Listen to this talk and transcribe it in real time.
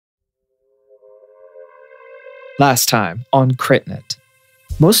Last time, on Critnet,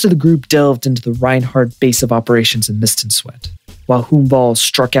 most of the group delved into the Reinhardt base of operations in Mist and Sweat, while Vall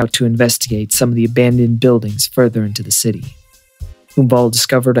struck out to investigate some of the abandoned buildings further into the city. Vall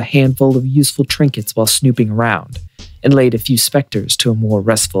discovered a handful of useful trinkets while snooping around, and laid a few specters to a more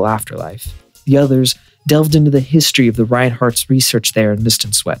restful afterlife. The others delved into the history of the Reinhardt's research there in Mist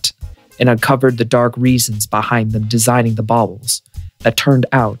and Sweat, and uncovered the dark reasons behind them designing the baubles that turned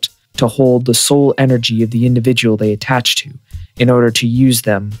out to hold the soul energy of the individual they attached to in order to use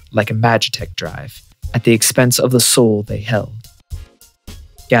them like a Magitech drive, at the expense of the soul they held.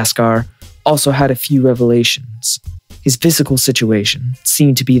 Ghastgar also had a few revelations. His physical situation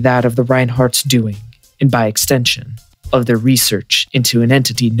seemed to be that of the Reinhardt's doing, and by extension, of their research into an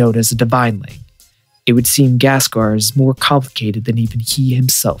entity known as a Divineling. It would seem Ghastgar is more complicated than even he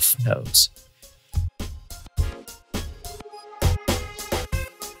himself knows.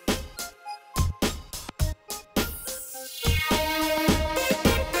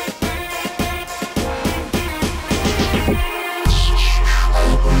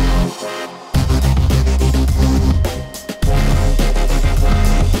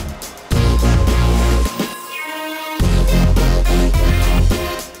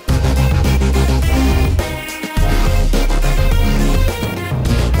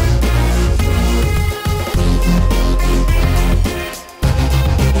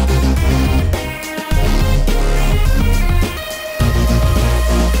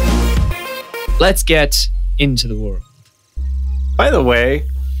 Let's get into the world. By the way,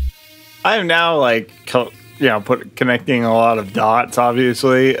 I am now connecting a lot of dots,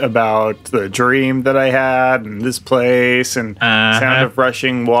 obviously, about the dream that I had and this place and sound of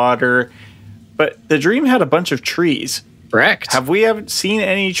rushing water. But the dream had a bunch of trees. Correct. Have we ever seen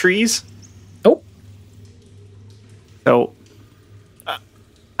any trees? Nope. So,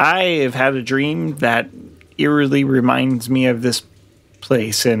 I have had a dream that eerily reminds me of this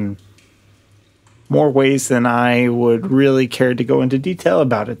place in more ways than I would really care to go into detail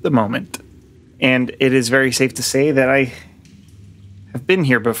about at the moment. And it is very safe to say that I have been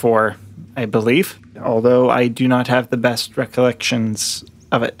here before, I believe, although I do not have the best recollections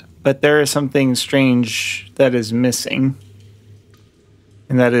of it. But there is something strange that is missing,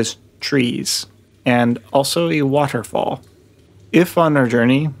 and that is trees, and also a waterfall. If on our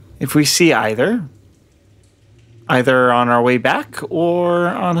journey, if we see either on our way back or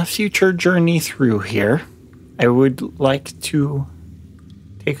on a future journey through here, I would like to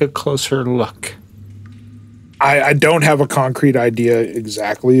take a closer look. I don't have a concrete idea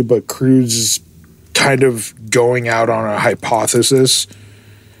exactly, but Kruz is kind of going out on a hypothesis,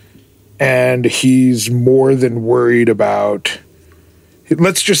 and he's more than worried about,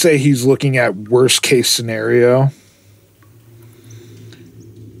 let's just say he's looking at worst case scenario,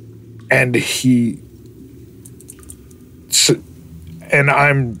 and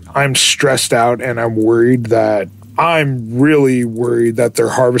I'm stressed out, and I'm really worried that they're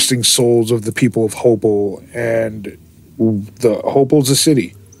harvesting souls of the people of Hopel, and Hopel's a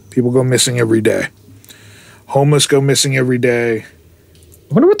city. People go missing every day. Homeless go missing every day.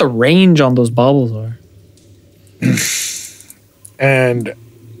 I wonder what the range on those baubles are. And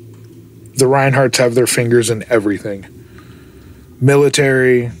the Reinhardts have their fingers in everything.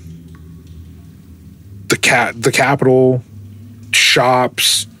 Military, the capital,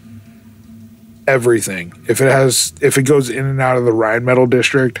 shops, everything. If it goes in and out of the Rheinmetall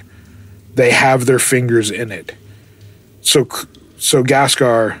district, they have their fingers in it. So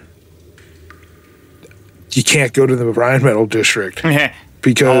Ghastgar, you can't go to the Rheinmetall district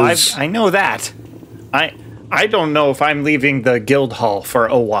because I know that. I don't know if I'm leaving the guild hall for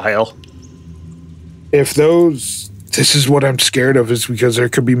a while. This is what I'm scared of, is because there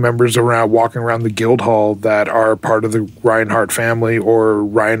could be members walking around the guild hall that are part of the Reinhardt family or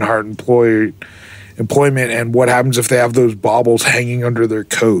Reinhardt employment, and what happens if they have those baubles hanging under their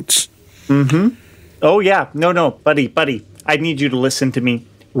coats? Mm-hmm. Oh, yeah. No, buddy. I need you to listen to me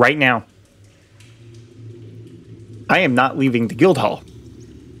right now. I am not leaving the guild hall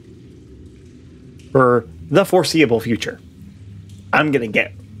for the foreseeable future. I'm going to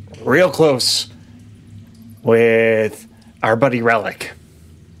get real close with our buddy Relic.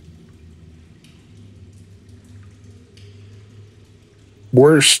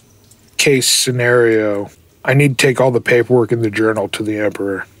 Worst case scenario, I need to take all the paperwork in the journal to the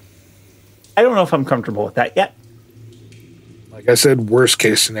Emperor. I don't know if I'm comfortable with that yet. Like I said, worst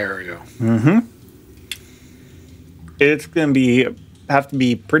case scenario. Mm-hmm. It's going to have to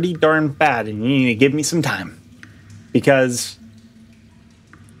be pretty darn bad, and you need to give me some time. Because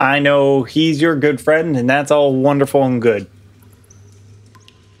I know he's your good friend, and that's all wonderful and good.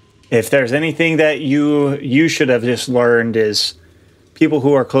 If there's anything that you should have just learned is people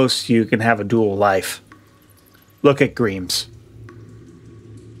who are close to you can have a dual life. Look at Greaves.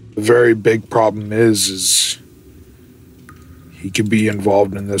 The very big problem is he could be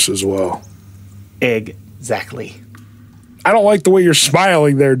involved in this as well. Exactly. I don't like the way you're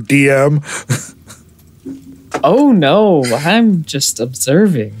smiling there, DM. Oh no, I'm just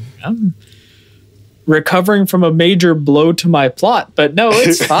observing. I'm recovering from a major blow to my plot, but no,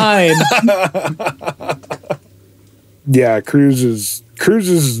 it's fine. Yeah,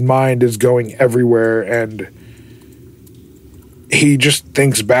 Kruz's mind is going everywhere, and he just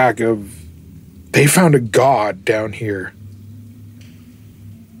thinks back of they found a god down here,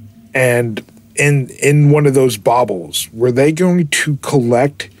 and in one of those baubles, were they going to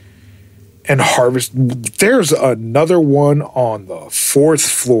collect and harvest? There's another one on the 4th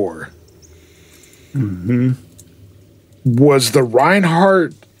floor. Mm-hmm. Was the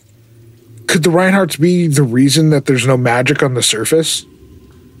Reinhardt? Could the Reinhardts be the reason that there's no magic on the surface?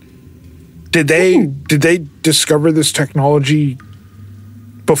 Did they discover this technology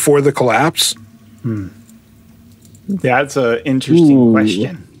before the collapse? That's an interesting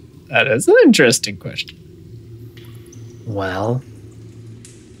question. That is an interesting question. Well,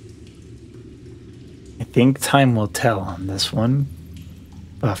 I think time will tell on this one.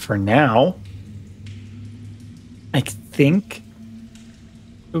 But for now, I think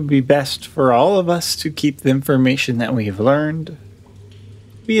it would be best for all of us to keep the information that we've learned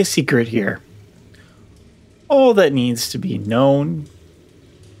be a secret here. All that needs to be known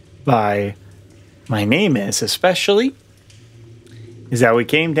by my name is especially is that we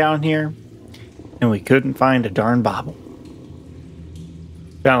came down here and we couldn't find a darn bauble.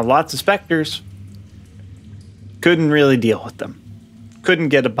 Found lots of specters. Couldn't really deal with them. Couldn't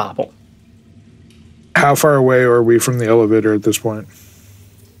get a bauble. How far away are we from the elevator at this point?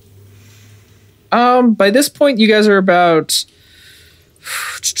 By this point, you guys are about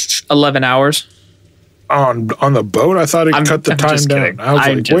 11 hours. On the boat? I thought it cut the time down. Kidding. I was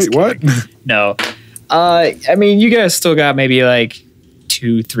like, wait, what? No. I mean, you guys still got maybe like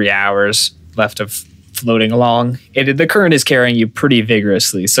 2-3 hours left of floating along. The current is carrying you pretty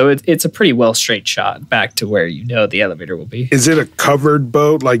vigorously, so it's a pretty well straight shot back to where you know the elevator will be. Is it a covered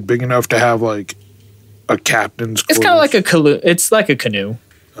boat, like big enough to have like a captain's quarters? It's kind of like a canoe. It's like a canoe.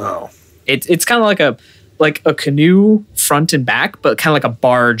 Oh. It's kind of like a canoe front and back, but kind of like a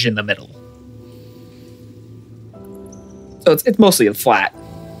barge in the middle. So it's mostly a flat.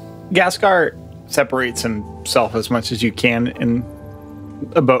 Ghastgar separates himself as much as you can in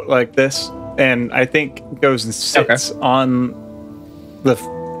a boat like this, and I think goes and sits on the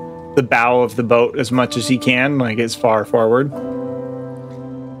bow of the boat as much as he can, like as far forward.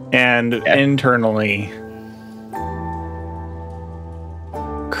 And internally,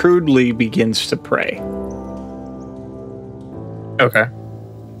 crudely begins to pray. Okay.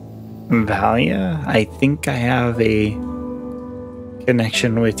 Valia, I think I have a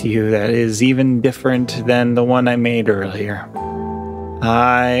connection with you that is even different than the one I made earlier.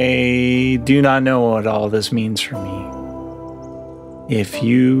 I do not know what all this means for me. If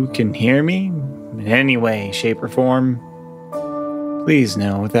you can hear me in any way, shape, or form, please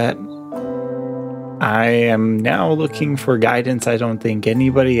know that I am now looking for guidance I don't think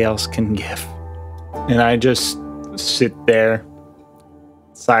anybody else can give. And I just sit there,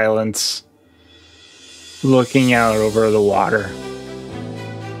 silence, looking out over the water.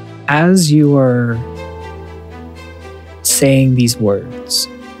 As you are saying these words,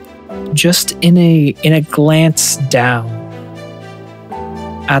 just in a glance down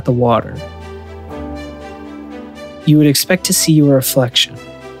at the water, you would expect to see your reflection.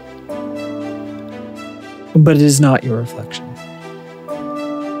 But it is not your reflection.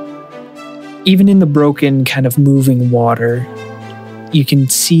 Even in the broken kind of moving water, you can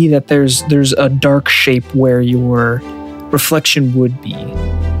see that there's a dark shape where your reflection would be.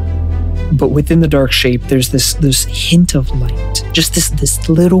 But within the dark shape, there's this hint of light, just this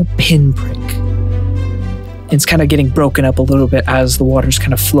little pinprick. It's kind of getting broken up a little bit as the waters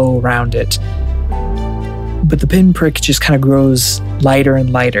kind of flow around it. But the pinprick just kind of grows lighter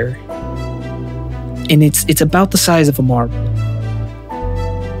and lighter. And it's about the size of a marble.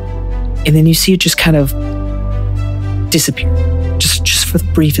 And then you see it just kind of disappear, just for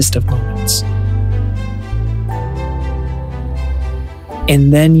the briefest of moments.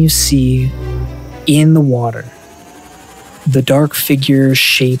 And then you see in the water the dark figure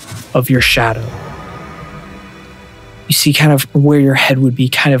shape of your shadow. You see kind of where your head would be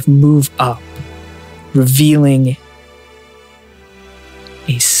kind of move up, revealing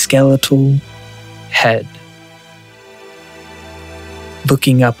a skeletal head.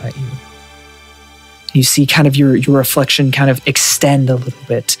 looking up at you. You see kind of your reflection kind of extend a little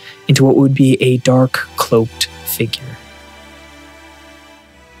bit into what would be a dark, cloaked figure.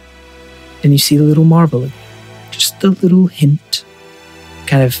 And you see the little marble again. Just a little hint,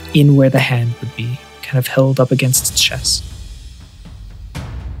 kind of in where the hand would be, kind of held up against its chest.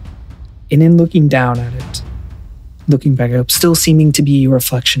 And in looking down at it, looking back up, still seeming to be your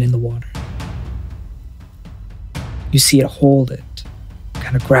reflection in the water, you see it hold it,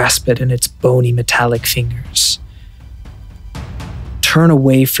 kind of grasp it in its bony metallic fingers, turn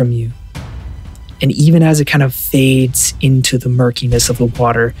away from you, and even as it kind of fades into the murkiness of the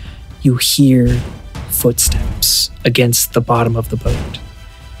water, you hear footsteps against the bottom of the boat.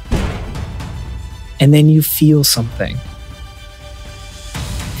 And then you feel something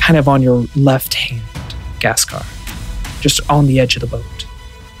kind of on your left hand, Ghastgar, just on the edge of the boat.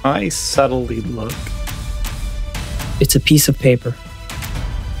 I subtly look. It's a piece of paper.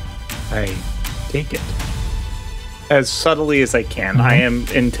 I take it. As subtly as I can. I am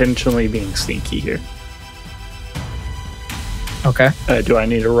intentionally being sneaky here. Okay. Do I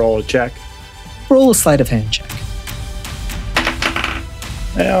need to roll a check? Roll a sleight of hand check.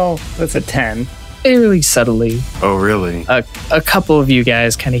 Well, that's a 10. Really subtly. Oh, really? A couple of you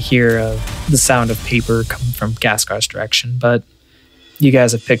guys kind of hear the sound of paper coming from Ghastgar's direction, but you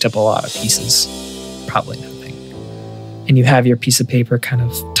guys have picked up a lot of pieces. Probably nothing. And you have your piece of paper kind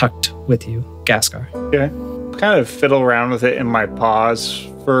of tucked with you, Ghastgar. Okay. Kind of fiddle around with it in my paws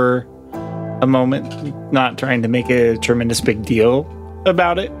for a moment, not trying to make a tremendous big deal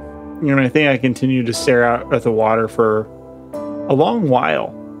about it. You know, I think I continue to stare out at the water for a long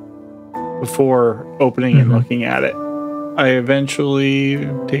while before opening and looking at it. I eventually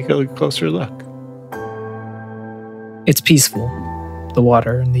take a closer look. It's peaceful, the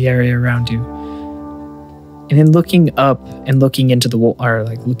water and the area around you. And in looking up and looking into the water,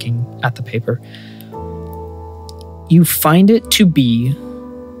 like looking at the paper, you find it to be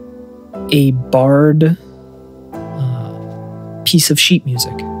a barred piece of sheet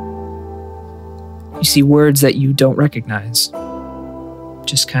music. You see words that you don't recognize,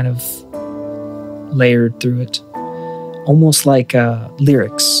 just kind of layered through it, almost like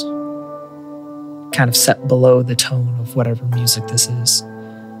lyrics, kind of set below the tone of whatever music this is.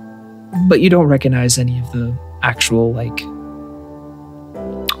 But you don't recognize any of the actual, like,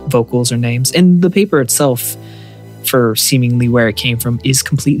 vocals or names. And the paper itself, for seemingly where it came from, is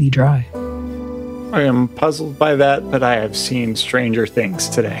completely dry. I am puzzled by that, but I have seen stranger things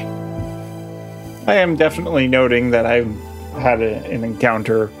today. I am definitely noting that I've had an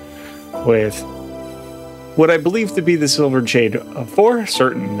encounter with what I believe to be the Silver Jade for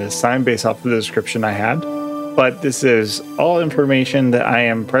certain this time, based off of the description I had. But this is all information that I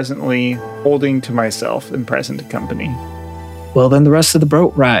am presently holding to myself in present company. Well, then the rest of the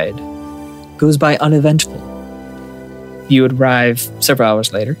boat ride goes by uneventful. You would arrive several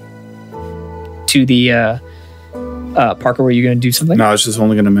hours later to the Parker. Were you going to do something? No, I was just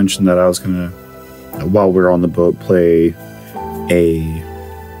only going to mention that I was going to, while we're on the boat, play a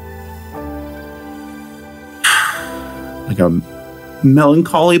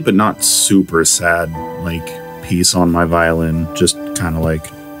melancholy but not super sad piece on my violin, just kind of like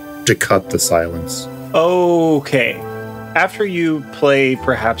to cut the silence. Okay. After you play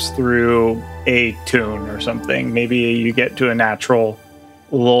perhaps through a tune or something, maybe you get to a natural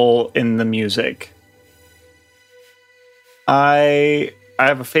lull in the music. I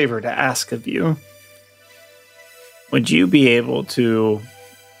have a favor to ask of you. Would you be able to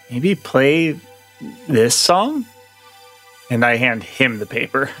maybe play this song? And I hand him the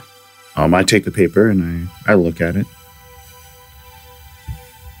paper. I take the paper and I look at it.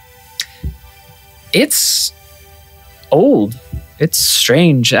 It's old. It's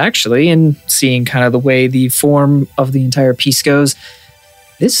strange, actually, and seeing kind of the way the form of the entire piece goes.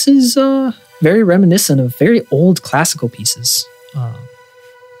 This is very reminiscent of very old classical pieces,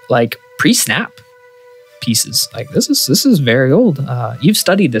 like pre-snap pieces. Like this is very old. You've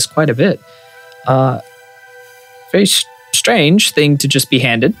studied this quite a bit. Very strange thing to just be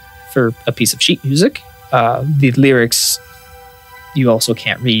handed for a piece of sheet music. The lyrics you also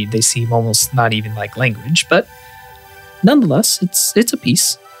can't read. They seem almost not even like language, but nonetheless, it's a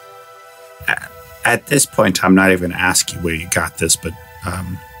piece. At this point, I'm not even going to ask you where you got this, but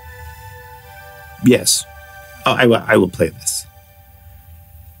yes, I will play this,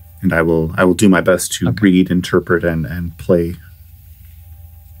 and I will do my best to read, interpret, and play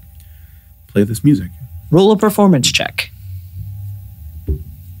this music. Roll a performance check.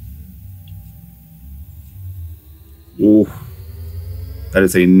 Ooh, that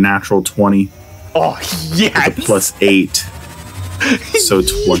is a natural 20. Oh, yes! With a +8. So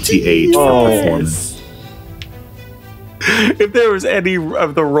 28 for performance. If there was any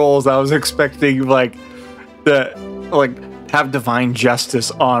of the roles I was expecting, have divine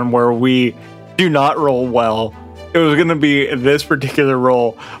justice on where we do not roll well, it was going to be this particular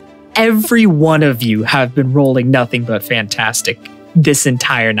role. Every one of you have been rolling nothing but fantastic this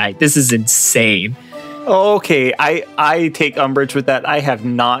entire night. This is insane. Okay, I take umbrage with that. I have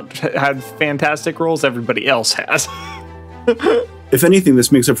not had fantastic rolls. Everybody else has. If anything,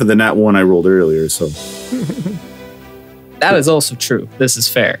 this makes up for the nat 1 I rolled earlier, so. That is also true. This is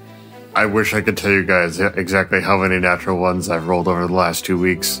fair. I wish I could tell you guys exactly how many natural ones I've rolled over the last 2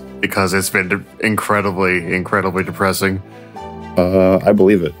 weeks, because it's been incredibly, incredibly depressing. I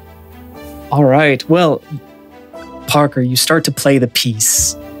believe it. All right. Well, Parker, you start to play the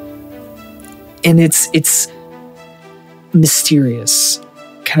piece. And it's mysterious,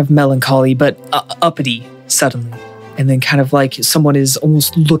 kind of melancholy, but uppity suddenly. And then kind of like someone is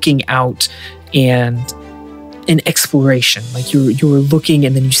almost looking out and an exploration. Like you're looking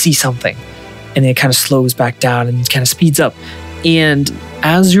and then you see something. And then it kind of slows back down and kind of speeds up. And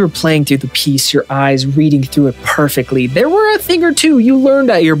as you're playing through the piece, your eyes reading through it perfectly, there were a thing or two you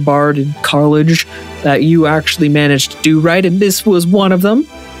learned at your bard in college that you actually managed to do right. And this was one of them.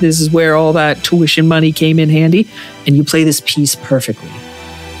 This is where all that tuition money came in handy, and you play this piece perfectly.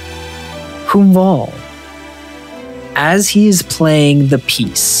 Vall, as he is playing the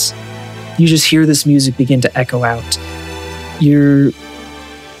piece, you just hear this music begin to echo out. You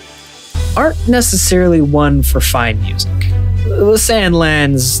aren't necessarily one for fine music. The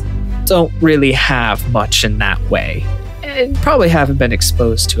Sandlands don't really have much in that way, and probably haven't been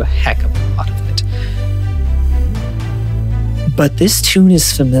exposed to a heck of a lot of it. But this tune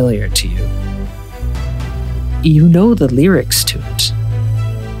is familiar to you. You know the lyrics to it.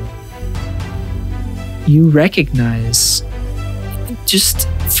 You recognize, just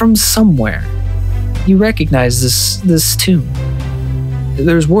from somewhere, you recognize this tune.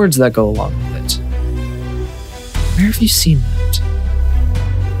 There's words that go along with it. Where have you seen that?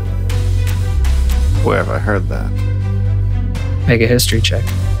 Where have I heard that? Make a history check.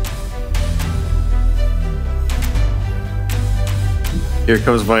 Here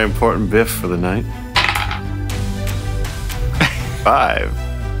comes my important biff for the night.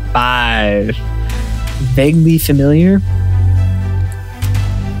 5. Vaguely familiar.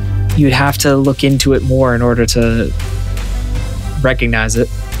 You'd have to look into it more in order to recognize it.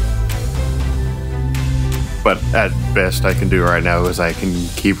 But at best I can do right now is I can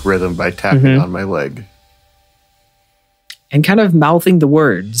keep rhythm by tapping on my leg. And kind of mouthing the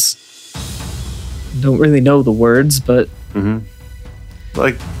words. Don't really know the words, but...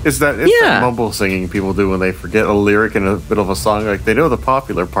 Like, it's that mumble singing people do when they forget a lyric in a bit of a song. Like, they know the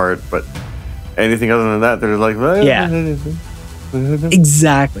popular part, but anything other than that, they're like, yeah.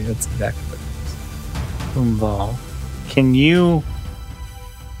 Exactly. That's exactly what it is. Vall, can you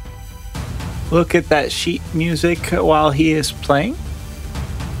look at that sheet music while he is playing?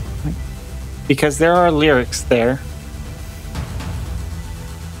 Because there are lyrics there.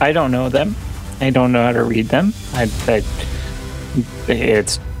 I don't know them. I don't know how to read them.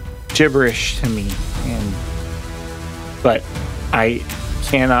 It's gibberish to me, but I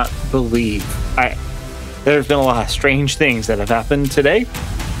cannot believe there's been a lot of strange things that have happened today.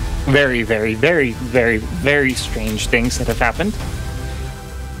 Very, very, very, very, very strange things that have happened.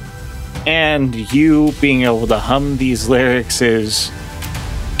 And you being able to hum these lyrics is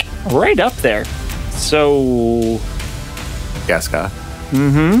right up there. So, Ghastgar.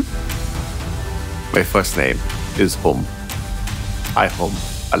 My first name is Huum. I hum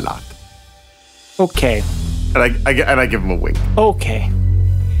a lot. Okay. And I give him a wink. Okay.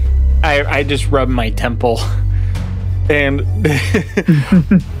 I just rub my temple. And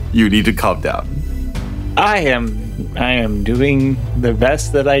you need to calm down. I am doing the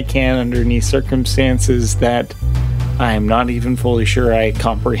best that I can underneath circumstances that I am not even fully sure I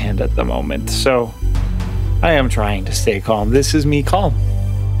comprehend at the moment. So I am trying to stay calm. This is me calm.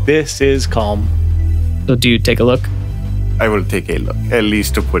 This is calm. So do you take a look? I will take a look, at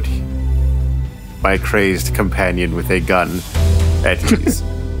least to put my crazed companion with a gun at ease.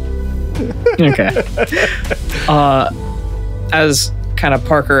 Okay. As kind of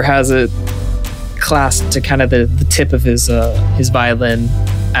Parker has it clasped to kind of the tip of his violin,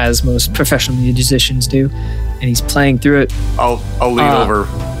 as most professional musicians do, and he's playing through it. I'll lean over,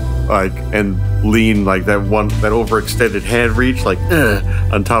 and lean like that overextended hand reach,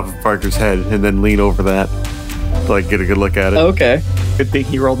 on top of Parker's head, and then lean over that. Get a good look at it. Okay. Good thing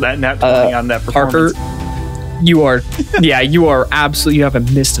he rolled that nat 20 on that performance. Parker, you are absolutely, you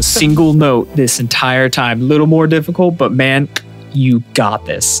haven't missed a single note this entire time. A little more difficult, but man, You got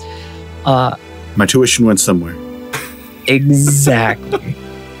this. My tuition went somewhere. Exactly.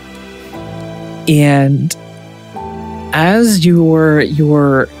 And as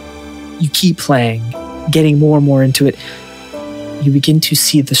you keep playing, getting more and more into it, you begin to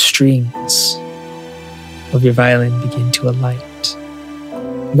see the strings of your violin begin to alight.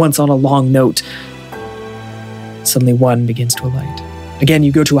 Once on a long note, suddenly one begins to alight. Again,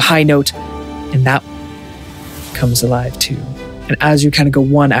 you go to a high note, and that comes alive too. And as you kind of go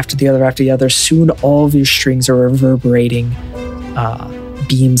one after the other, soon all of your strings are reverberating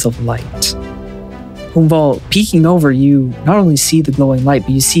beams of light. Vall, peeking over, you not only see the glowing light,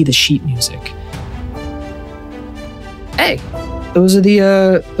 but you see the sheet music. Hey, those are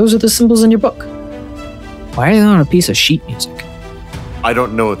the symbols in your book. Why are they on a piece of sheet music? I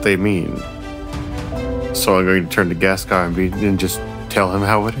don't know what they mean. So I'm going to turn to Ghastgar and just tell him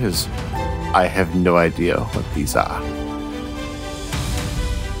how it is. I have no idea what these are.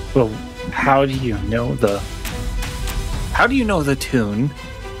 Well, how do you know the tune?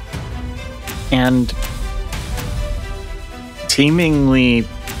 And seemingly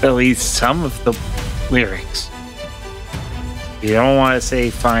at least some of the lyrics. You don't want to say,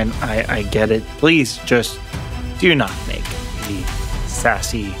 fine, I get it. Please just do not make a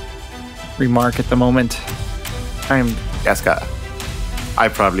sassy remark at the moment. Ghastgar, I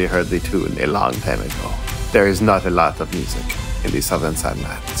probably heard the tune a long time ago. There is not a lot of music in the Southern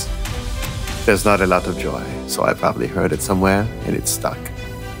Sandlands. There's not a lot of joy, so I probably heard it somewhere and it stuck.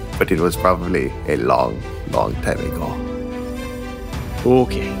 But it was probably a long, long time ago.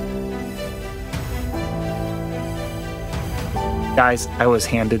 Okay. Guys, I was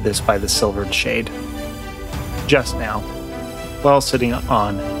handed this by the Silvered Shade. Just now, while sitting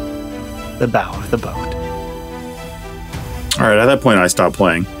on the bow of the boat. All right, at that point, I stopped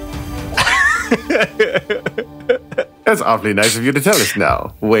playing. That's awfully nice of you to tell us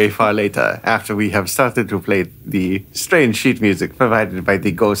now, way far later, after we have started to play the strange sheet music provided by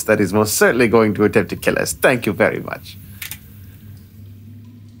the ghost that is most certainly going to attempt to kill us. Thank you very much.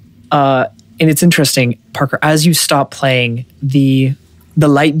 And it's interesting, Parker, as you stop playing, the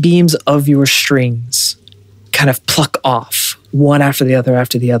light beams of your strings kind of pluck off one after the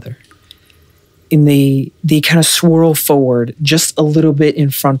other. And they kind of swirl forward just a little bit in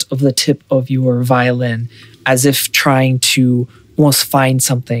front of the tip of your violin, as if trying to almost find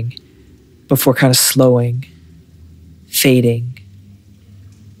something before kind of slowing, fading,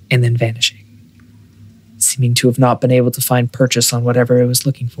 and then vanishing, seeming to have not been able to find purchase on whatever it was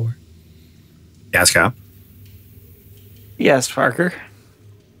looking for. Ghastgar? Yes, Parker.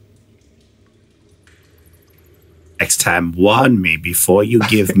 Next time, warn me before you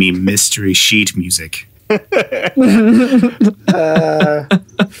give me mystery sheet music.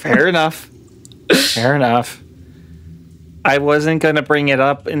 Fair enough. I wasn't going to bring it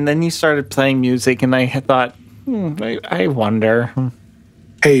up, and then you started playing music, and I had thought, I wonder.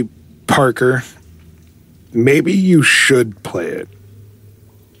 Hey, Parker, maybe you should play it.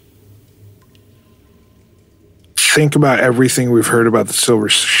 Think about everything we've heard about the Silver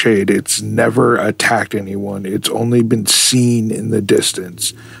Shade. It's never attacked anyone. It's only been seen in the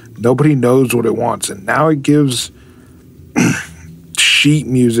distance. Nobody knows what it wants, and now it gives sheet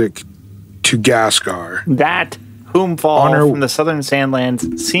music to Ghastgar. That Huum Vall from the Southern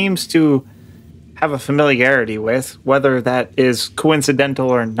Sandlands seems to have a familiarity with, whether that is coincidental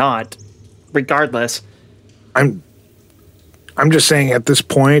or not. Regardless, I'm just saying, at this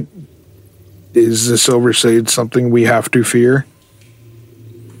point, is the Silver Shade something we have to fear?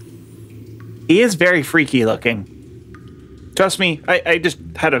 He is very freaky looking. Trust me, I just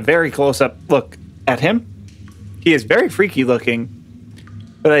had a very close-up look at him. He is very freaky looking,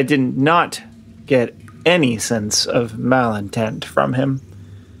 but I did not get any sense of malintent from him.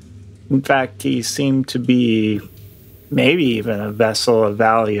 In fact, he seemed to be maybe even a vessel of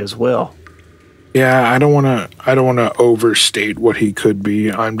Valley as well. Yeah, I don't want to overstate what he could be.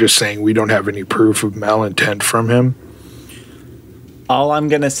 I'm just saying we don't have any proof of malintent from him. All I'm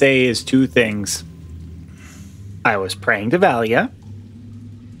going to say is two things. I was praying to Valia.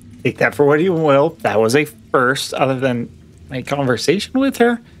 Take that for what you will. That was a first, other than my conversation with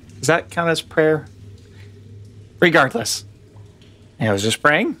her. Does that count as prayer? Regardless, I was just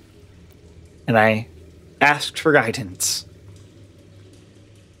praying, and I asked for guidance.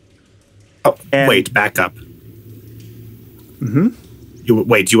 Oh, wait, back up. Mm-hmm.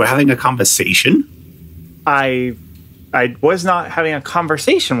 You were having a conversation? I was not having a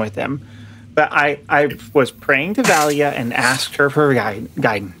conversation with him, but I was praying to Valia and asked her for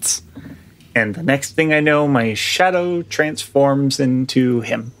guidance. And the next thing I know, my shadow transforms into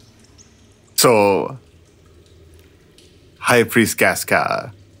him. So, High Priest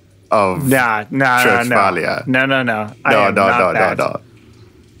Ghastgar of Church Valia. No. No.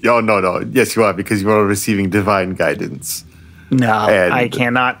 Yes, you are, because you are receiving divine guidance. No, And I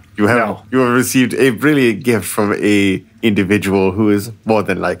cannot. You have received a brilliant gift from a individual who is more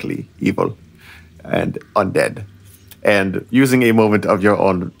than likely evil and undead, and using a moment of your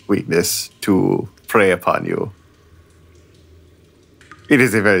own weakness to prey upon you. It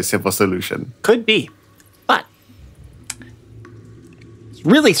is a very simple solution. Could be. But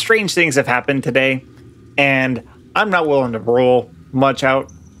really strange things have happened today, and I'm not willing to roll much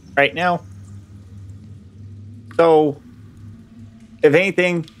out right now. So, if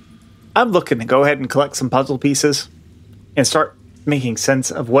anything, I'm looking to go ahead and collect some puzzle pieces and start making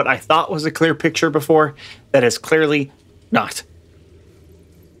sense of what I thought was a clear picture before that is clearly not.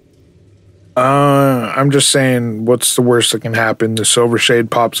 I'm just saying, what's the worst that can happen? The Silver Shade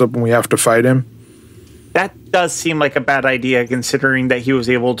pops up and we have to fight him? That does seem like a bad idea, considering that he was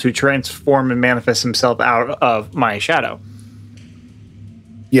able to transform and manifest himself out of my shadow.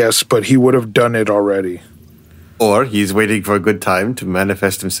 Yes, but he would have done it already. Or he's waiting for a good time to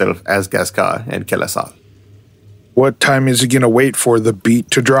manifest himself as Ghastgar and kill us all. What time is he going to wait for the beat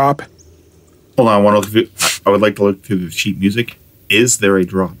to drop? Hold on, I would like to look through the sheet music. Is there a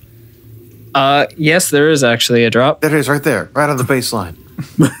drop? Yes, there is actually a drop. There is, right there, right on the baseline.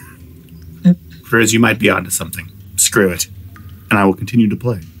 Kruz, you might be onto something. Screw it. And I will continue to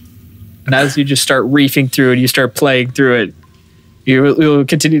play. And as you just start reefing through it, you start playing through it, you will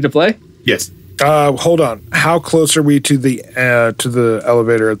continue to play? Yes. Hold on. How close are we to the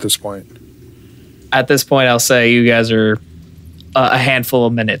elevator at this point? At this point, I'll say you guys are a handful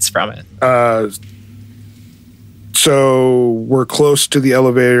of minutes from it. So we're close to the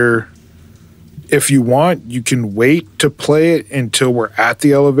elevator. If you want, you can wait to play it until we're at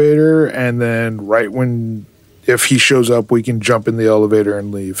the elevator, and then if he shows up, we can jump in the elevator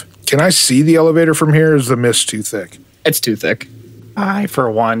and leave. Can I see the elevator from here, or is the mist too thick? It's too thick. I, for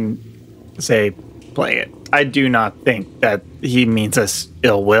one, say play it. I do not think that he means us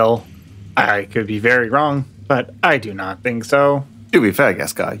ill will. I could be very wrong, but I do not think so. To be fair,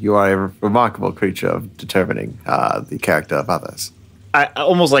 Ghastgar, you are a remarkable creature of determining the character of others. I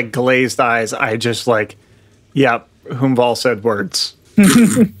almost like glazed eyes. I just like, yep, Vall said words.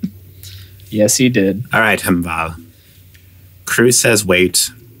 Yes, he did. All right, Vall. Kruz says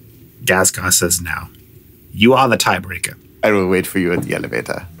wait. Ghastgar says now. You are the tiebreaker. I will wait for you at the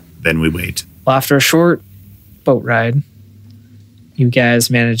elevator. Then we wait. Well, after a short boat ride, you guys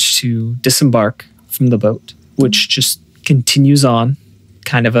manage to disembark from the boat, which just continues on,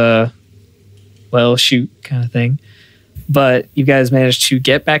 kind of a, well, shoot kind of thing. But you guys managed to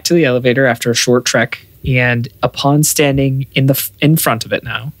get back to the elevator after a short trek, and upon standing in front of it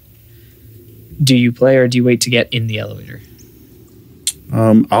now, do you play or do you wait to get in the elevator?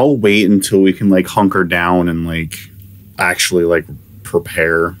 I'll wait until we can hunker down and actually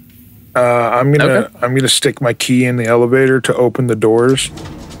prepare. I'm gonna stick my key in the elevator to open the doors.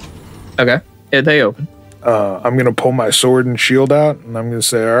 Okay, yeah, they open. I'm gonna pull my sword and shield out, and I'm gonna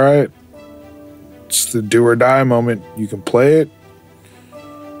say, "All right, it's the do or die moment. You can play it,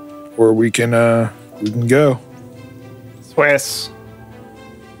 or we can go." Swiss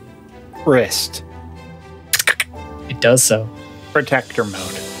wrist It does so. protector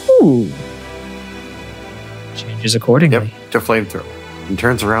mode. Ooh. Changes accordingly. Yep, to flamethrower. And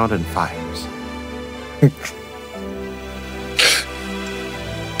turns around and fires.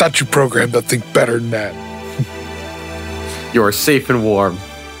 Thought you programmed that thing better than that. You are safe and warm.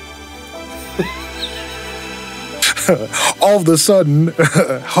 All of a sudden,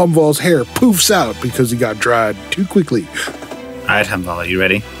 Humvall's hair poofs out because he got dried too quickly. All right, Vall, are you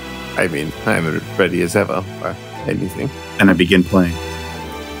ready? I mean, I'm ready as ever for anything. And I begin playing,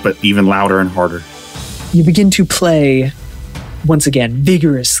 but even louder and harder. You begin to play once again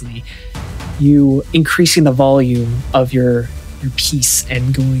vigorously, you increasing the volume of your piece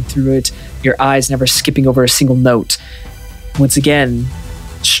and going through it, your eyes never skipping over a single note. Once again,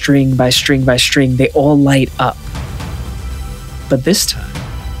 string by string by string, they all light up. But this time,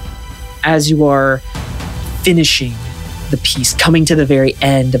 as you are finishing the piece, coming to the very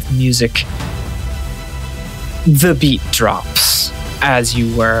end of the music, the beat drops as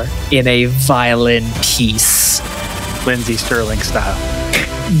you were in a violin piece. Lindsay Sterling style.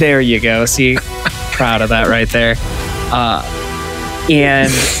 There you go. See, proud of that right there.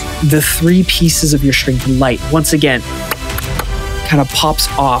 And the three pieces of your string light once again kind of pops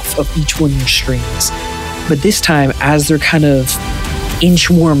off of each one of your strings. But this time, as they're kind of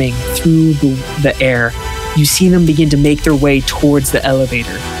inchworming through the air, you see them begin to make their way towards the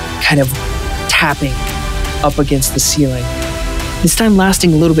elevator, kind of tapping up against the ceiling. This time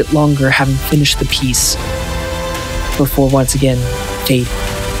lasting a little bit longer, having finished the piece before once again fading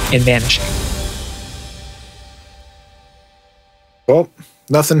and vanishing. Well,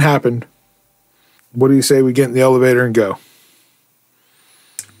 nothing happened. What do you say we get in the elevator and go?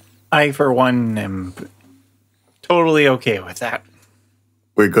 I, for one, am totally okay with that.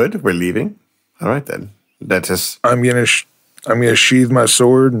 We're good. We're leaving. All right, then. Let us... I'm gonna sheathe my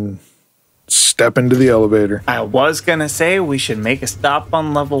sword and step into the elevator. I was going to say we should make a stop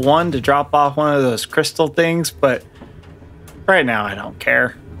on level 1 to drop off one of those crystal things, but right now I don't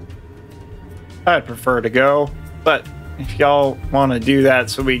care. I'd prefer to go, but if y'all want to do that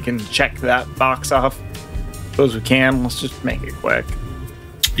so we can check that box off, suppose we can. Let's just make it quick.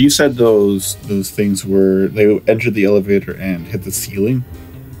 You said those things were, they entered the elevator and hit the ceiling?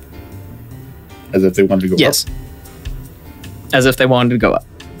 As if they wanted to go up? Yes. As if they wanted to go up.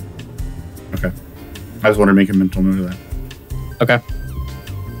 Okay. I just want to make a mental note of that.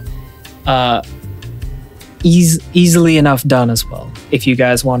 Okay. Easily enough done as well. If you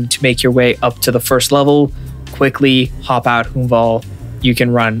guys wanted to make your way up to the first level, quickly hop out Vall. You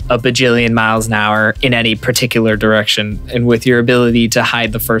can run a bajillion miles an hour in any particular direction. And with your ability to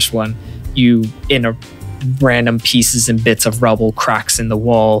hide the first one, you, in a random pieces and bits of rubble, cracks in the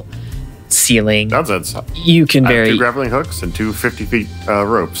wall, ceiling. Nonsense. You can I have very... 2 grappling hooks and 2 50-feet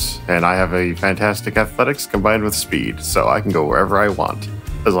ropes. And I have a fantastic athletics combined with speed. So I can go wherever I want,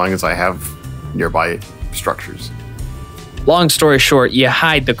 as long as I have nearby structures. Long story short, you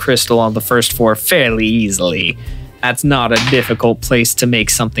hide the crystal on the first floor fairly easily. That's not a difficult place to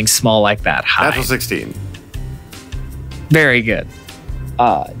make something small like that hide. Natural 16. Very good.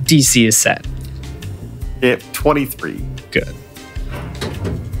 DC is set. Yep, 23. Good.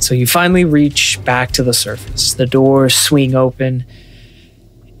 So you finally reach back to the surface. The doors swing open,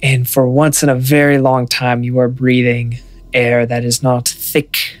 and for once in a very long time, you are breathing air that is not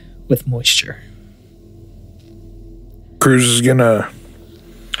thick with moisture. Kruz is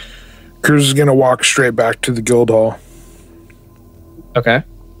gonna walk straight back to the guild hall. Okay.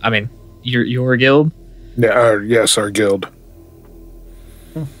 I mean, your guild? Yeah, yes, our guild.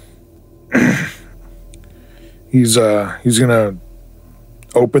 He's gonna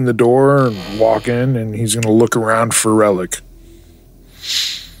open the door and walk in, and he's gonna look around for Relic.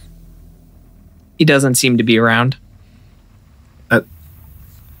 He doesn't seem to be around.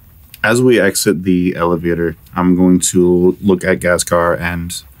 As we exit the elevator, I'm going to look at Ghastgar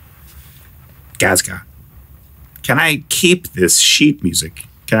and... Ghastgar, can I keep this sheet music?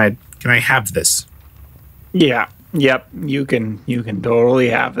 Can I have this? Yeah. Yep. You can totally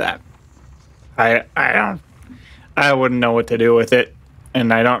have that. I wouldn't know what to do with it,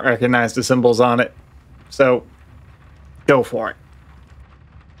 and I don't recognize the symbols on it. So go for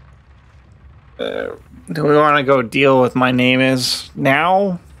it. Do we want to go deal with my name is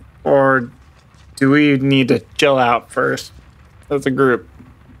now, or do we need to chill out first as a group?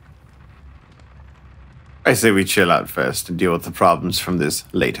 I say we chill out first and deal with the problems from this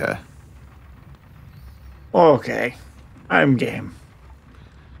later. Okay. I'm game.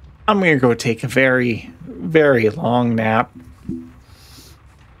 I'm going to go take a very, very long nap.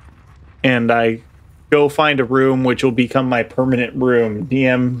 And I go find a room which will become my permanent room.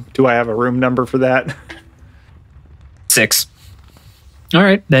 DM, do I have a room number for that? 6. All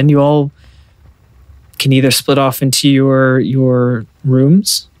right, then you all can either split off into your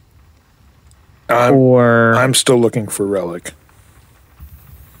rooms, or I'm still looking for Relic.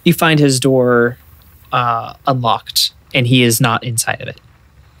 You find his door unlocked, and he is not inside of it.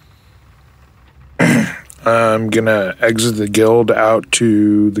 I'm gonna exit the guild out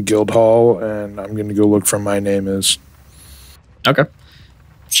to the guild hall, and I'm gonna go look for my name is. Okay.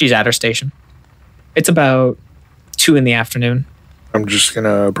 She's at her station. It's about 2 p.m. I'm just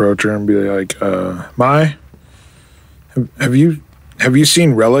gonna approach her and be like, Mai, have you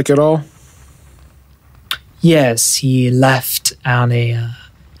seen Relic at all? Yes, he left on a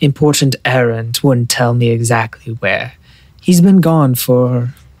important errand. Wouldn't tell me exactly where. He's been gone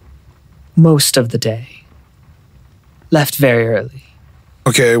for most of the day. Left very early.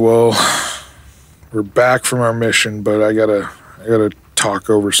 Okay, well, we're back from our mission, but I gotta talk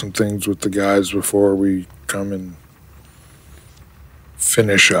over some things with the guys before we come and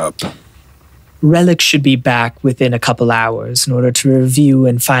finish up. Relic should be back within a couple hours in order to review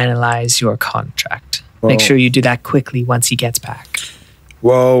and finalize your contract. Make sure you do that quickly once he gets back.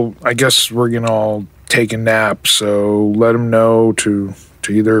 Well, I guess we're gonna all take a nap, so let him know to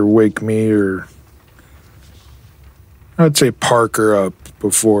either wake me or I'd say park her up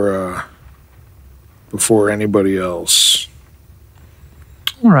before anybody else.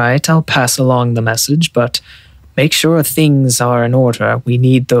 All right, I'll pass along the message, but make sure things are in order. We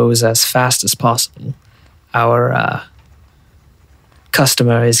need those as fast as possible. Our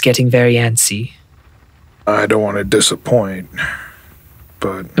customer is getting very antsy. I don't want to disappoint,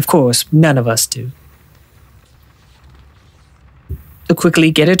 but... Of course, none of us do. So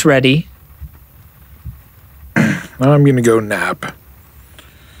quickly, get it ready. I'm going to go nap.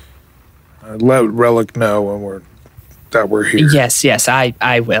 Let Relic know when we're here. Yes,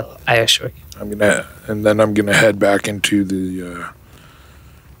 I will. I assure you. And then I'm gonna head back into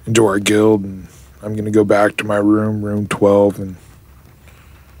our guild, and I'm gonna go back to my room 12, and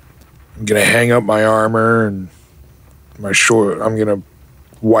I'm gonna hang up my armor and my sword. I'm gonna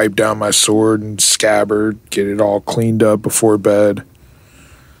wipe down my sword and scabbard, get it all cleaned up before bed.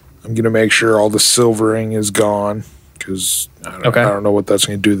 I'm gonna make sure all the silvering is gone, because I don't know what that's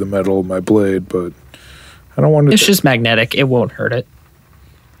gonna do to the metal of my blade, but I don't want to. It's just magnetic. It won't hurt it.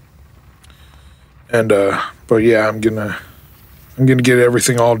 And but yeah, I'm gonna get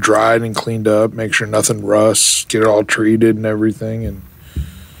everything all dried and cleaned up, make sure nothing rusts, get it all treated and everything, and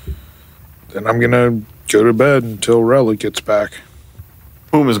then I'm gonna go to bed until Relic gets back.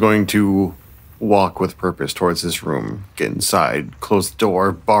 Huum is going to walk with purpose towards his room, get inside, close the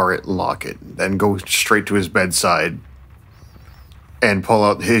door, bar it, lock it, then go straight to his bedside and pull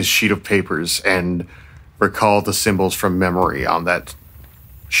out his sheet of papers and recall the symbols from memory on that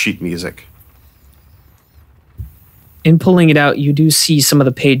sheet music. In pulling it out, you do see some of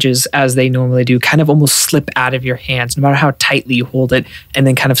the pages, as they normally do, kind of almost slip out of your hands, no matter how tightly you hold it, and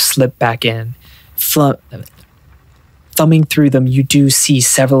then kind of slip back in. Thumbing through them, you do see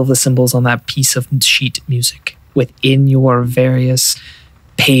several of the symbols on that piece of sheet music within your various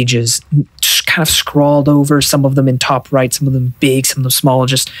pages, just kind of scrawled over, some of them in top right, some of them big, some of them small,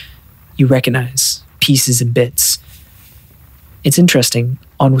 just you recognize pieces and bits. It's interesting.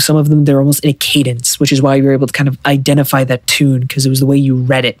 On some of them, they're almost in a cadence, which is why you were able to kind of identify that tune, because it was the way you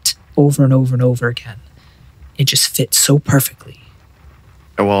read it over and over and over again. It just fits so perfectly.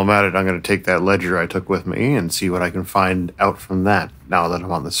 And while I'm at it, I'm going to take that ledger I took with me and see what I can find out from that now that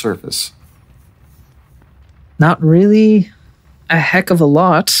I'm on the surface. Not really a heck of a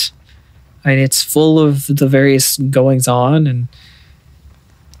lot. I mean, it's full of the various goings-on and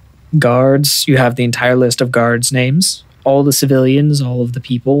guards. You have the entire list of guards' names. All the civilians, all of the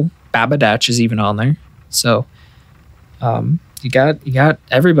people. Babadatch is even on there. So, you got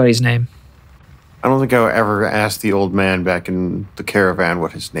everybody's name. I don't think I ever asked the old man back in the caravan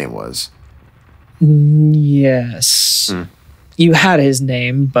what his name was. Yes. You had his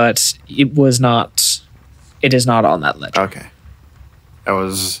name, but it is not on that ledger. Okay. That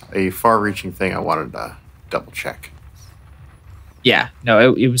was a far-reaching thing I wanted to double-check. Yeah,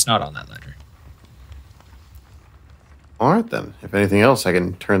 no, it was not on that ledger. All right, then. If anything else, I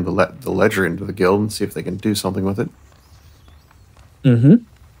can turn the ledger into the guild and see if they can do something with it. Mm-hmm.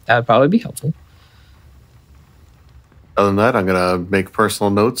 That would probably be helpful. Other than that, I'm going to make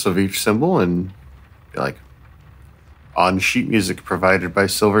personal notes of each symbol and be like, on sheet music provided by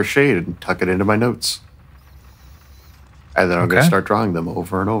Silver Shade, and tuck it into my notes. And then I'm going to start drawing them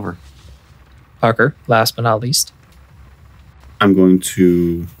over and over. Parker, last but not least. I'm going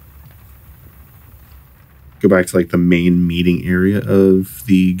to go back to like the main meeting area of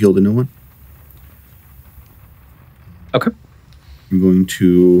the Guild of No One. Okay. I'm going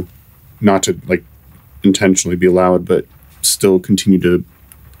to, not to like intentionally be loud, but still continue to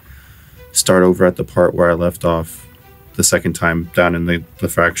start over at the part where I left off the second time down in the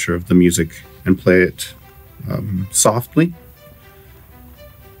fracture of the music and play it softly.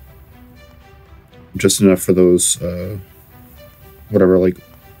 Just enough for those, whatever, like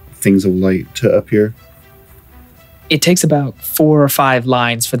things of light to appear. It takes about 4 or 5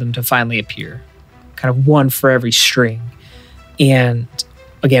 lines for them to finally appear. Kind of one for every string. And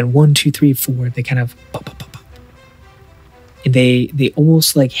again, 1, 2, 3, 4, they kind of pop, pop, pop, pop. And they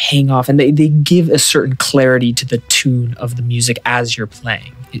almost like hang off, and they give a certain clarity to the tune of the music as you're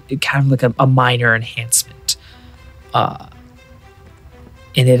playing. It kind of like a minor enhancement. And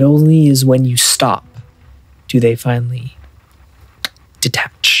it only is when you stop do they finally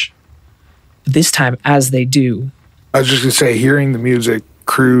detach. But this time, as they do, I was just going to say, hearing the music,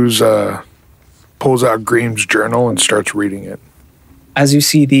 Kruz pulls out Grimm's journal and starts reading it. As you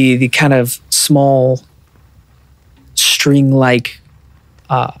see the kind of small string-like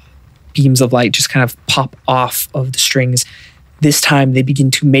beams of light just kind of pop off of the strings, this time they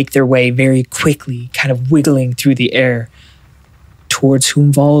begin to make their way very quickly, kind of wiggling through the air towards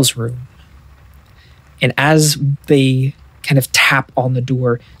Vall's room. And as they kind of tap on the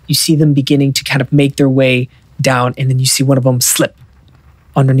door, you see them beginning to kind of make their way down, and then you see one of them slip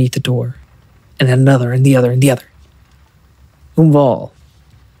underneath the door and then another, and the other, and the other. Vall,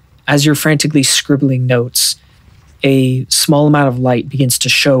 as you're frantically scribbling notes, a small amount of light begins to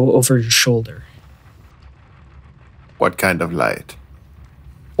show over your shoulder. What kind of light?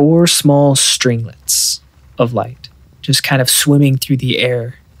 4 small stringlets of light, just kind of swimming through the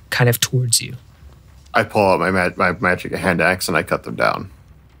air, kind of towards you. I pull out my magic hand axe and I cut them down.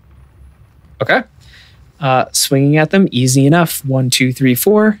 Okay. Swinging at them, easy enough. 1, 2, 3,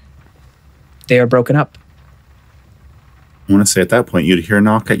 4. They are broken up. I want to say at that point, you'd hear a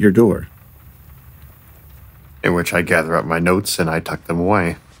knock at your door. In which I gather up my notes and I tuck them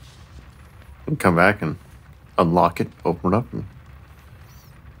away. And come back and unlock it, open it up. What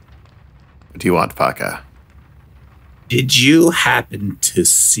do you want, Paka? Did you happen to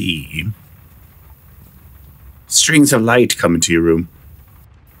see strings of light come into your room?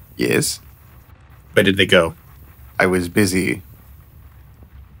 Yes. Where did they go? I was busy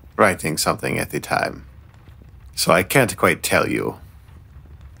writing something at the time, so I can't quite tell you.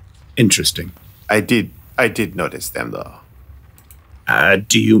 Interesting. I did notice them, though.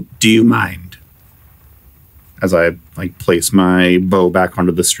 Do you mind? As I place my bow back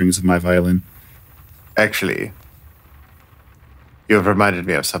onto the strings of my violin. Actually, you have reminded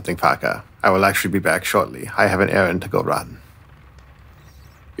me of something, Paka. I will actually be back shortly. I have an errand to go run.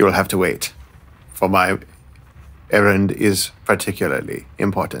 You will have to wait, for my errand is particularly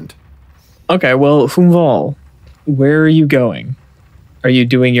important. Okay, well, Vall, where are you going? Are you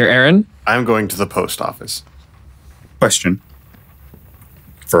doing your errand? I'm going to the post office. Question.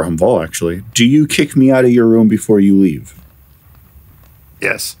 For Vall, actually. Do you kick me out of your room before you leave?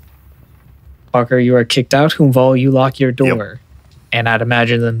 Yes. Parker, you are kicked out. Vall, you lock your door. Yep. And I'd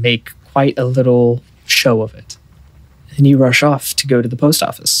imagine them make quite a little show of it. And you rush off to go to the post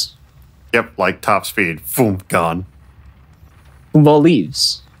office. Yep, like top speed. Boom, gone. Vall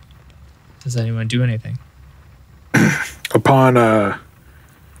leaves. Does anyone do anything? Upon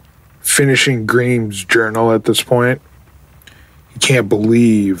finishing Greem's journal at this point, he can't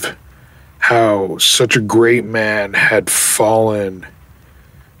believe how such a great man had fallen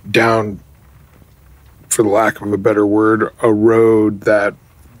down, for the lack of a better word, a road that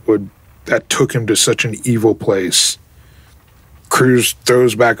took him to such an evil place. Kruz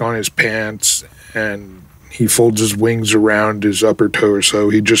throws back on his pants and he folds his wings around his upper torso.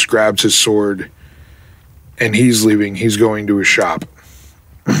 He just grabs his sword and he's leaving. He's going to his shop.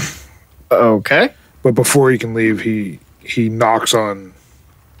 Okay. But before he can leave, he knocks on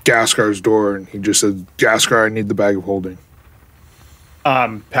Ghastgar's door and he just says, "Ghastgar, I need the bag of holding."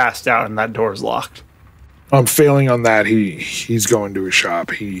 I'm passed out and that door's locked. Failing on that, he's going to his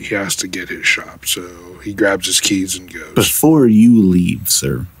shop. He has to get his shop, so he grabs his keys and goes. Before you leave,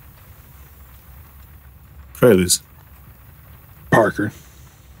 sir. Kruz. Parker.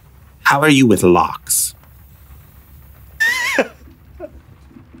 How are you with locks?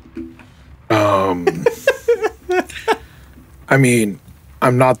 I mean,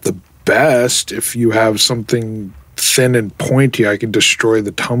 I'm not the best. If you have something thin and pointy, I can destroy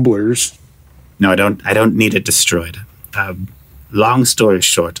the tumblers. No, I don't need it destroyed. Long story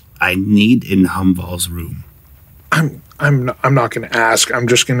short, I need in Vall's room. I'm not going to ask. I'm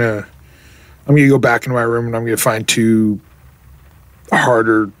going to go back into my room and I'm going to find 2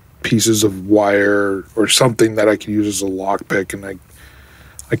 harder pieces of wire or something that I can use as a lockpick, and I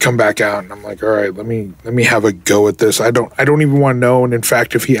come back out and I'm like, all right, let me have a go at this. I don't even want to know. And in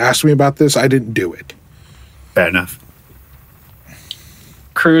fact, if he asked me about this, I didn't do it. Fair enough.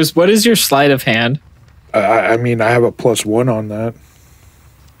 Kruz, what is your sleight of hand? I mean, I have a +1 on that.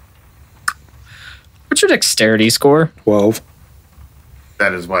 What's your dexterity score? 12.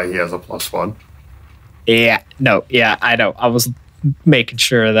 That is why he has a +1. Yeah, I know. I was making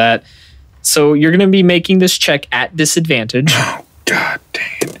sure of that. So you're going to be making this check at disadvantage. Oh, God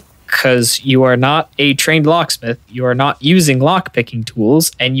dang it. Because you are not a trained locksmith. You are not using lock-picking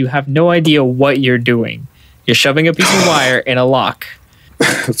tools, and you have no idea what you're doing. You're shoving a piece of wire in a lock.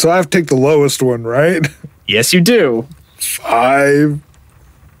 So I have to take the lowest one, right? Yes, you do. 5.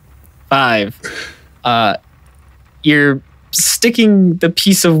 You're sticking the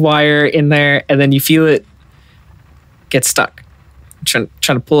piece of wire in there, and then you feel it get stuck. Trying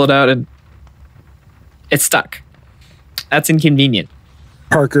to pull it out, and it's stuck. That's inconvenient.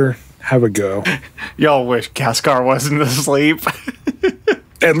 Parker, have a go. Y'all wish Ghastgar wasn't asleep.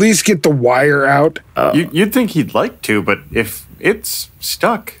 At least get the wire out. You'd think he'd like to, but if it's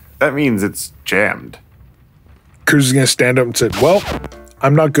stuck, that means it's jammed. Kruz is going to stand up and say, "Well,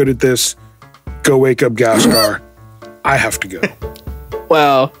 I'm not good at this. Go wake up Ghastgar. I have to go."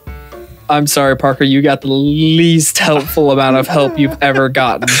 Well, I'm sorry, Parker. You got the least helpful amount of help you've ever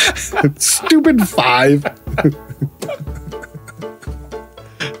gotten. Stupid 5.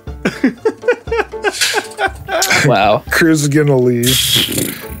 Wow. Kruz is gonna leave.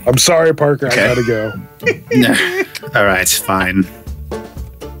 I'm sorry, Parker. Okay. I gotta go. All right, fine.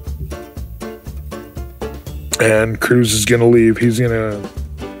 And Kruz is gonna leave. He's gonna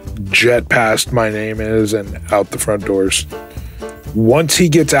jet past my name is and out the front doors. Once he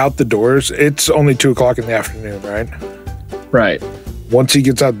gets out the doors, it's only 2:00 in the afternoon, right? Right. Once he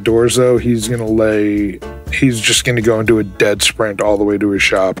gets out the doors, though, he's just gonna go and do a dead sprint all the way to his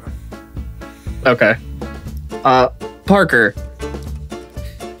shop. Okay. Parker,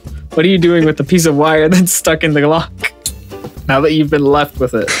 what are you doing with the piece of wire that's stuck in the lock? Now that you've been left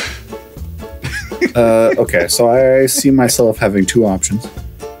with it. Okay, so I see myself having 2 options.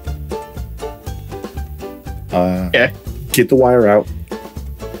 Okay. Get the wire out,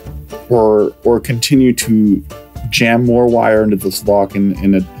 or continue to jam more wire into this lock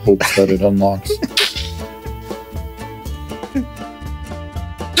in a hopes that it unlocks.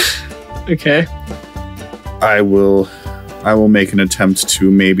 Okay. I will make an attempt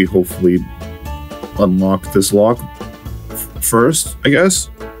to maybe hopefully unlock this lock first, I guess.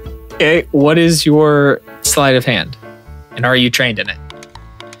 Okay. What is your sleight of hand? And are you trained in it?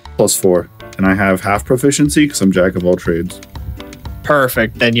 +4. And I have half proficiency because I'm jack of all trades.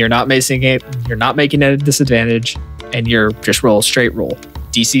 Perfect. Then you're not making it. You're not making it a disadvantage, and you're just roll straight roll.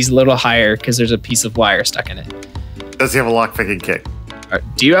 DC's a little higher because there's a piece of wire stuck in it. Does he have a lockpicking kit?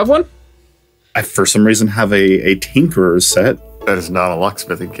 Do you have one? I, for some reason, have a tinkerer's set. That is not a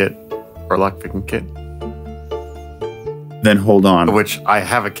locksmithing kit or lockpicking kit. Then hold on. Which I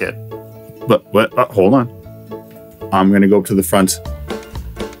have a kit. But what? Hold on. I'm gonna go up to the front.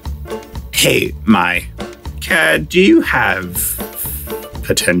 Hey, do you have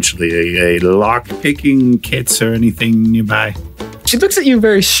potentially a lock-picking kits or anything nearby? She looks at you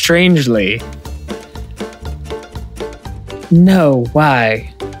very strangely. No,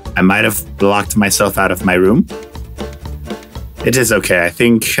 why? I might have locked myself out of my room. It is okay. I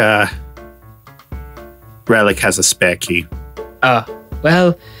think Relic has a spare key.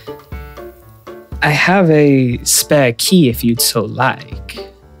 Well, I have a spare key if you'd so like.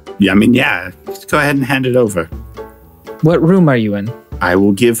 Yeah, I mean, yeah. Just go ahead and hand it over. What room are you in? I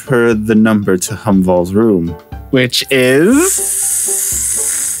will give her the number to Vall's room. Which is...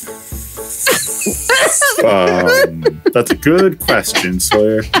 That's a good question,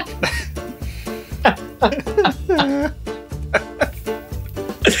 Sawyer. I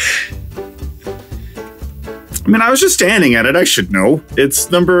mean, I was just standing at it. I should know. It's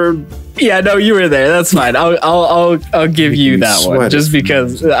number... Yeah, no, you were there. That's fine. I'll give you that one just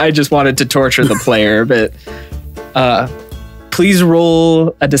because I just wanted to torture the player. But please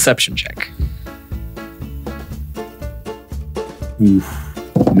roll a deception check. Oof.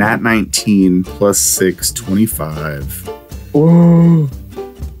 Nat 19 plus 6, 25. Ooh.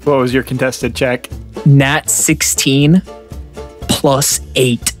 What was your contested check? Nat 16 plus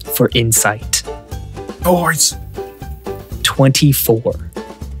 8 for insight. Oh, it's 24.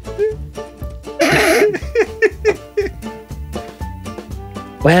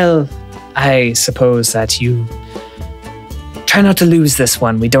 Well, I suppose that you try not to lose this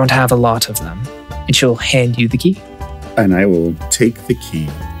one. We don't have a lot of them. And she'll hand you the key. And I will take the key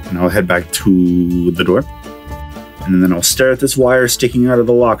and I'll head back to the door. And then I'll stare at this wire sticking out of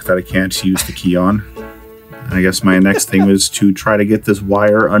the lock that I can't use the key on. And I guess my next thing was to try to get this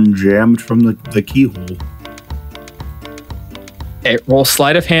wire unjammed from the keyhole. Okay, roll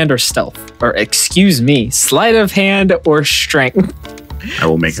sleight of hand or stealth. Or excuse me, sleight of hand or strength. I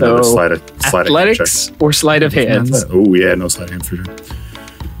will make another slide of athletics check. or sleight of hands. Oh yeah, no slide of hand for sure.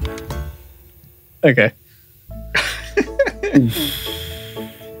 Okay.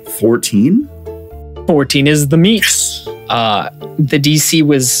 14? 14 is the meat. The DC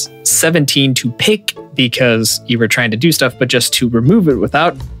was 17 to pick because you were trying to do stuff, but just to remove it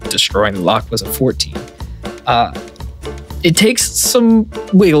without destroying the lock was a 14. It takes some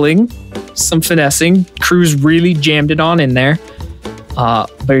wiggling, some finessing. Kruz really jammed it on in there,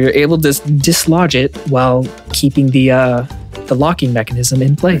 but you're able to dislodge it while keeping the locking mechanism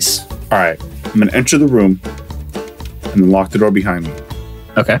in place. All right, I'm gonna enter the room and then lock the door behind me.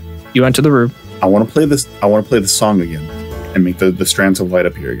 Okay, you enter the room. I want to play this. I want to play the song again and make the strands of light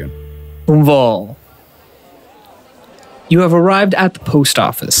appear again. Vall, you have arrived at the post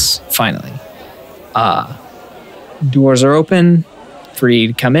office finally. Doors are open, free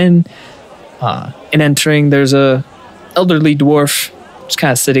to come in. In entering, there's a elderly dwarf just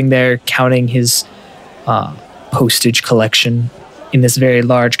kind of sitting there counting his postage collection in this very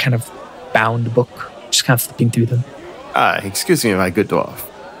large kind of bound book, just kind of flipping through them. Excuse me, my good dwarf.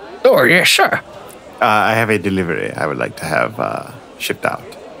 Oh, yes, sir. I have a delivery I would like to have shipped out.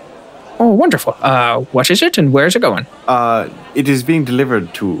 Oh, wonderful. What is it and where is it going? It is being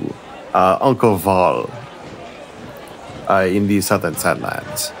delivered to Uncle Vall in the southern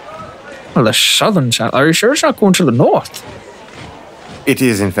Sadlands. Well, the southern side. Are you sure it's not going to the north? It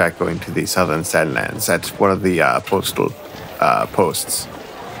is, in fact, going to the southern Sadlands. That's one of the postal posts.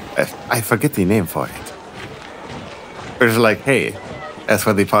 I forget the name for it. It's like, hey, that's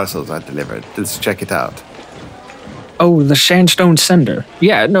where the parcels are delivered. Let's check it out. Oh, the sandstone sender.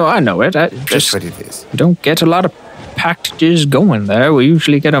 Yeah, no, I know it. That's what it is. We don't get a lot of packages going there. We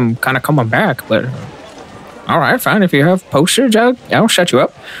usually get them kind of coming back, but... all right, fine. If you have postage, I'll set you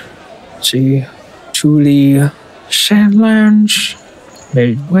up. Let's see. To the Sandlands.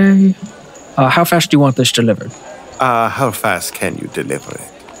 Midway. How fast do you want this delivered? How fast can you deliver it?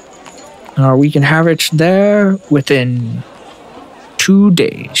 We can have it there within 2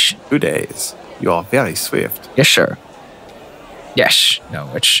 days. 2 days. You are very swift. Yes, sir. Yes. No,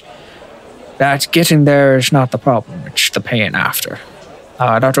 that getting there is not the problem. It's the paying after.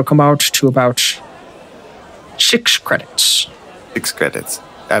 That will come out to about 6 credits. 6 credits.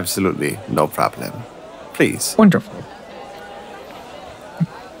 Absolutely no problem. Please. Wonderful.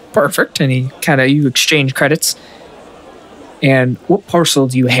 Perfect. And you exchange credits. And what parcel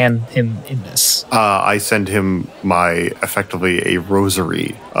do you hand him in this? I send him effectively a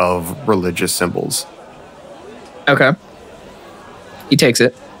rosary of religious symbols. Okay. He takes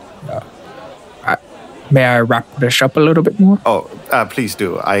it. May I wrap this up a little bit more? Oh, please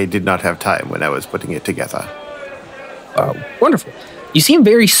do. I did not have time when I was putting it together. Wonderful. You see him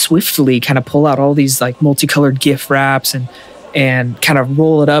very swiftly kind of pull out all these like multicolored gift wraps and kind of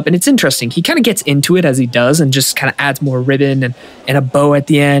roll it up. And it's interesting. He kind of gets into it as he does and just kind of adds more ribbon and a bow at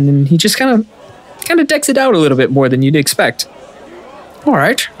the end. And he just kind of decks it out a little bit more than you'd expect. All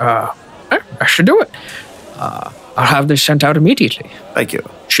right. I should do it. I'll have this sent out immediately. Thank you.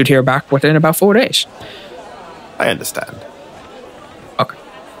 Should hear back within about 4 days. I understand. Okay.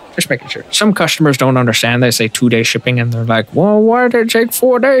 Just making sure. Some customers don't understand. They say 2-day shipping and they're like, well, why did it take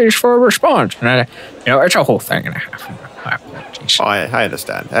 4 days for a response? And it's a whole thing and a half. My apologies. Oh, I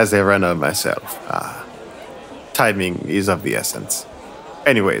understand. As a runner myself, timing is of the essence.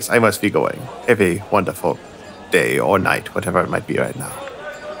 Anyways, I must be going. Have a wonderful day or night, whatever it might be right now.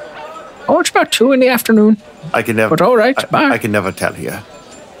 Oh, it's about 2 in the afternoon. I can never. But all right, bye. I can never tell here.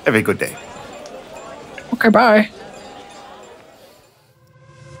 Have a good day. Okay, bye.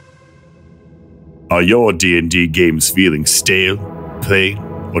 Are your D&D games feeling stale, plain,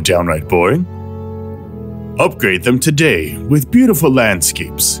 or downright boring? Upgrade them today with beautiful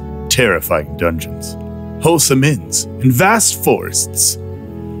landscapes, terrifying dungeons, wholesome inns, and vast forests.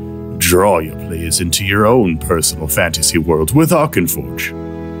 Draw your players into your own personal fantasy world with Arkenforge.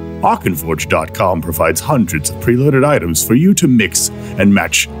 Arkenforge.com provides hundreds of preloaded items for you to mix and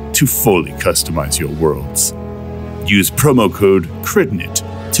match to fully customize your worlds. Use promo code CRITNIT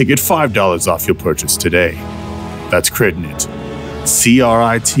to get $5 off your purchase today. That's CRITNIT.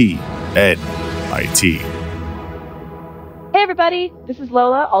 CRITNIT. Hey everybody, this is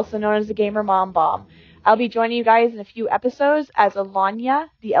Lola, also known as the Gamer Mom Bomb. I'll be joining you guys in a few episodes as Alanya,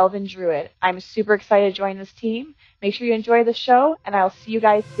 the Elven Druid. I'm super excited to join this team. Make sure you enjoy the show, and I'll see you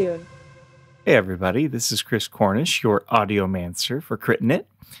guys soon. Hey everybody, this is Cornish, your audiomancer for Critting It.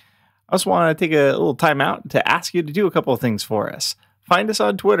 I just want to take a little time out to ask you to do a couple of things for us. Find us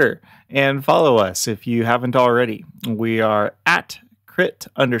on Twitter and follow us if you haven't already. We are at crit_n_it.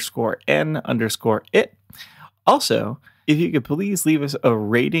 Also, if you could please leave us a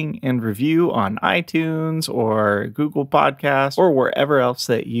rating and review on iTunes or Google Podcasts or wherever else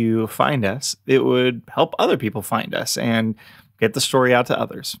that you find us, it would help other people find us and get the story out to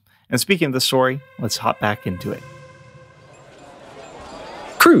others. And speaking of the story, let's hop back into it.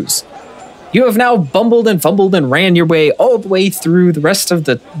 Kruz, you have now bumbled and fumbled and ran your way all the way through the rest of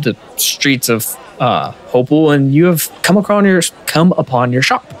the streets of Hopel, and you have come upon your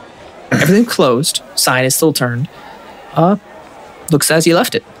shop. Everything closed. Sign is still turned. Looks as you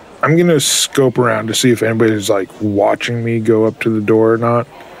left it. I'm going to scope around to see if anybody's like watching me go up to the door or not.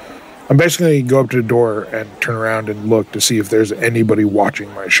 I'm basically going to go up to the door and turn around and look to see if there's anybody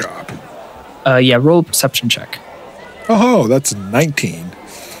watching my shop. Yeah, roll a perception check. Oh, that's 19.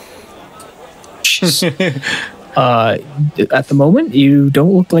 At the moment, you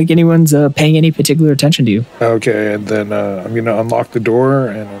don't look like anyone's paying any particular attention to you. Okay, and then I'm going to unlock the door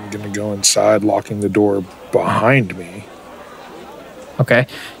and I'm going to go inside, locking the door behind me. Okay.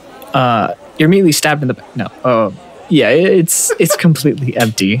 You're immediately stabbed in the back. No. Yeah, it's completely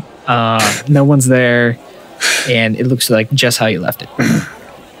empty. No one's there, and it looks like just how you left it.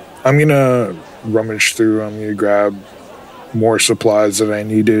 I'm going to rummage through. I'm going to grab more supplies that I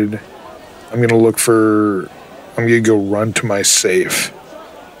needed. I'm going to go run to my safe.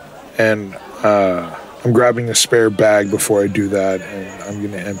 And I'm grabbing a spare bag before I do that, and I'm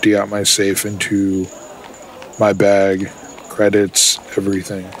going to empty out my safe into my bag, credits,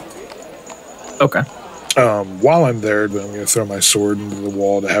 everything. Okay. While I'm there, then I'm going to throw my sword into the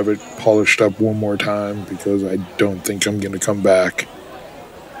wall to have it polished up one more time because I don't think I'm going to come back.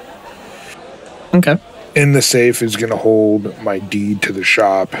 Okay. In the safe is going to hold my deed to the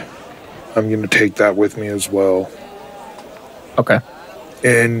shop. I'm going to take that with me as well. Okay.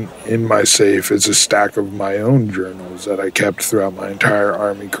 And in my safe is a stack of my own journals that I kept throughout my entire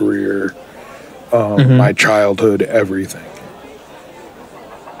Army career, my childhood, everything.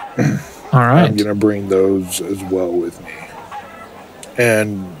 All right. I'm going to bring those as well with me.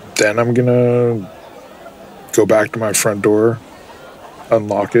 And then I'm going to go back to my front door,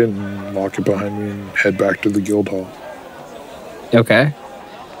 unlock it, and lock it behind me and head back to the guild hall. Okay.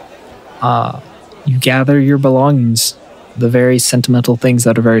 You gather your belongings, the very sentimental things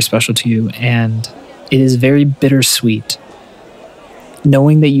that are very special to you, and it is very bittersweet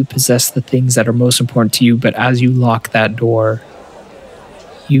knowing that you possess the things that are most important to you, but as you lock that door,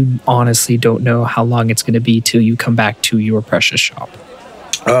 you honestly don't know how long it's going to be till you come back to your precious shop.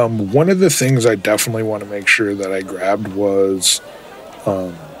 One of the things I definitely want to make sure that I grabbed was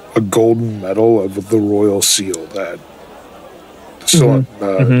a golden medal of the royal seal that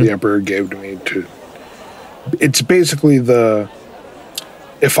the emperor gave to me. It's basically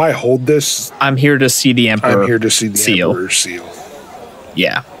if I hold this, I'm here to see the emperor. I'm here to see the seal. emperor's seal.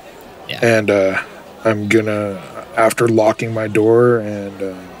 Yeah. And I'm gonna, after locking my door,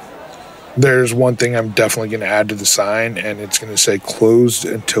 and there's one thing I'm definitely gonna add to the sign, and it's gonna say closed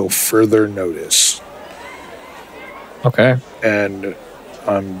until further notice. Okay. And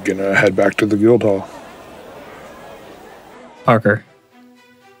I'm gonna head back to the guild hall. Parker,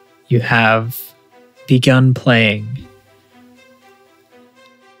 you have begun playing.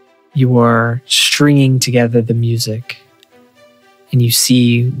 You are stringing together the music, and you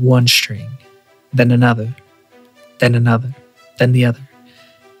see one string, then another, then another, then the other.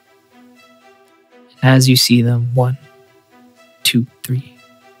 And as you see them, 1, 2, 3,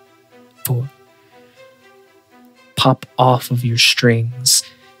 4, pop off of your strings.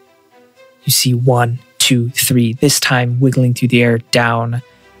 You see 1, 2, 3, this time wiggling through the air down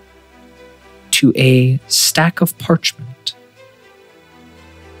to a stack of parchment.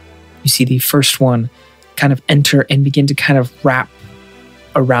 You see the first one kind of enter and begin to kind of wrap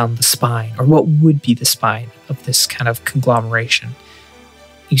around the spine, or what would be the spine of this kind of conglomeration.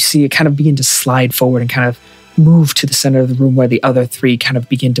 You see it kind of begin to slide forward and kind of move to the center of the room where the other 3 kind of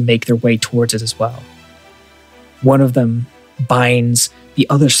begin to make their way towards it as well. One of them binds the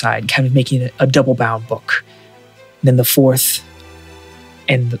other side, kind of making it a double-bound book. Then the fourth,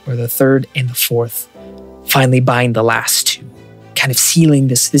 the third and the fourth finally bind the last 2, kind of sealing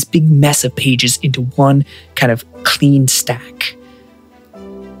this big mess of pages into one kind of clean stack.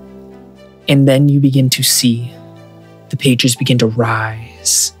 And then you begin to see the pages begin to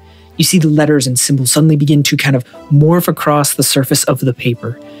rise. You see the letters and symbols suddenly begin to kind of morph across the surface of the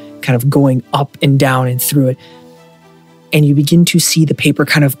paper, kind of going up and down and through it. And you begin to see the paper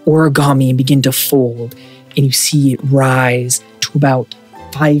kind of origami and begin to fold. And you see it rise to about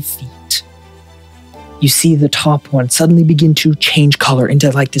 5 feet. You see the top one suddenly begin to change color into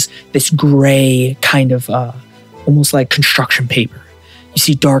like this gray kind of almost like construction paper. You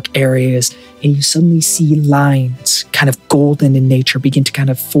see dark areas, and you suddenly see lines, kind of golden in nature, begin to kind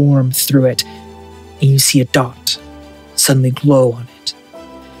of form through it. And you see a dot suddenly glow on it.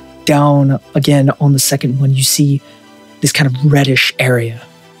 Down again on the second one, you see this kind of reddish area.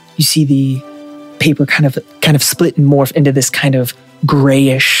 You see the paper kind of split and morph into this kind of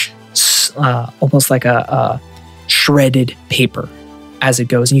grayish, almost like a shredded paper as it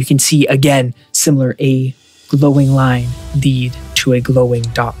goes. And you can see again, similar, a glowing line lead to a glowing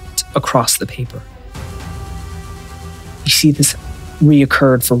dot across the paper. You see this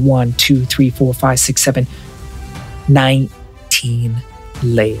reoccurred for 1, 2, 3, 4, 5, 6, 7, 19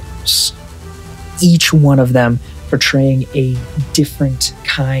 layers. Each one of them portraying a different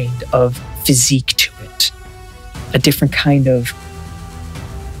kind of physique to it, a different kind of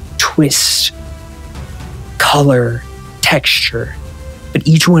twist, color, texture, but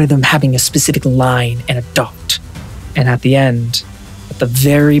each one of them having a specific line and a dot. And at the end, at the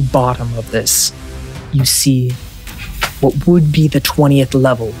very bottom of this, you see what would be the 20th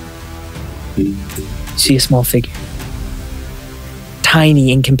level. You see a small figure.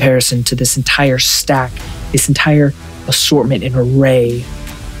 tiny in comparison to this entire stack, this entire assortment and array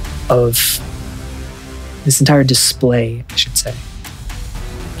of this entire display, I should say.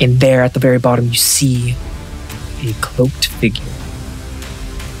 And there at the very bottom, you see a cloaked figure.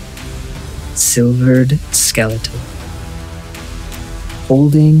 Silvered skeleton.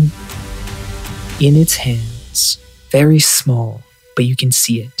 Holding in its hands, very small, but you can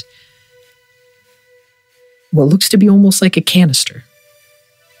see it, what looks to be almost like a canister.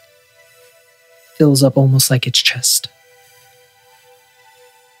 Fills up almost like its chest.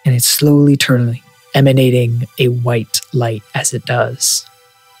 And it's slowly turning, emanating a white light as it does.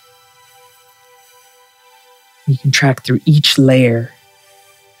 You can track through each layer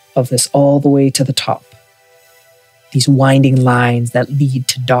of this all the way to the top. These winding lines that lead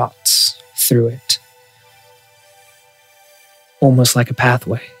to dots through it. Almost like a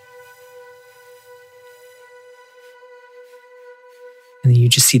pathway. And then you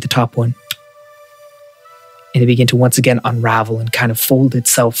just see the top one. And it begin to once again unravel and kind of fold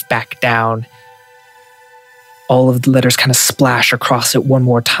itself back down. All of the letters kind of splash across it one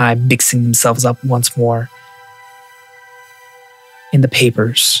more time, mixing themselves up once more. And the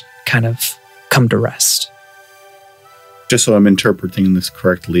papers kind of come to rest. Just so I'm interpreting this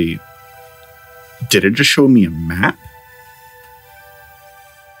correctly, did it just show me a map?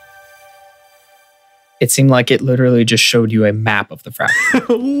 It seemed like it literally just showed you a map of the fracture.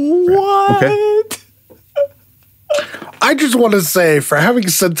 What? Okay. I just want to say, for having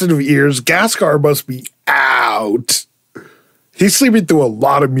sensitive ears, Ghastgar must be out. He's sleeping through a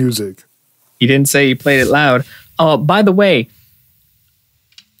lot of music. He didn't say he played it loud. Oh, by the way,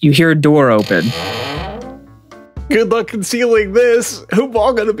 you hear a door open. Good luck concealing this. Who's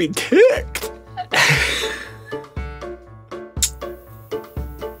all gonna be ticked?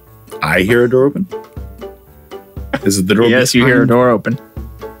 I hear a door open. Is it the door? Yes, you hear a door open.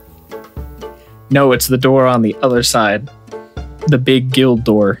 No, it's the door on the other side. The big guild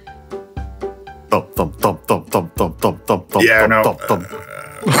door. Thump, thump, thump, thump, thump, thump, thump, thump, thump, Yeah, no. thump, thump,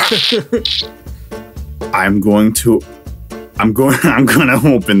 thump. I'm going to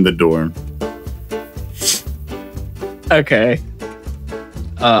open the door. Okay.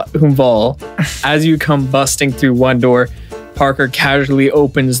 Vall, as you come busting through one door, Parker casually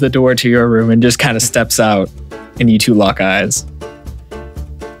opens the door to your room and just kind of steps out, and you two lock eyes.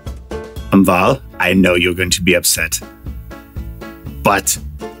 Vall, I know you're going to be upset. But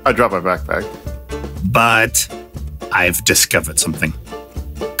I drop my backpack. I've discovered something.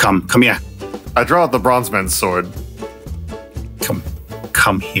 Come here. I draw out the bronze man's sword.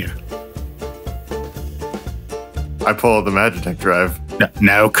 Come here. I pull out the Magitech drive.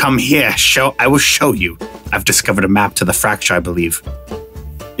 No, come here. I will show you. I've discovered a map to the fracture, I believe.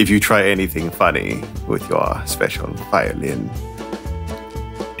 If you try anything funny with your special violin,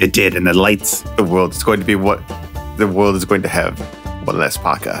 It did, and the lights. the world is going to be what the world is going to have. One less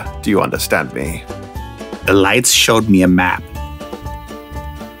Parker. Do you understand me? The lights showed me a map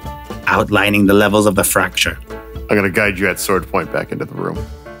outlining the levels of the fracture. I'm going to guide you at sword point back into the room.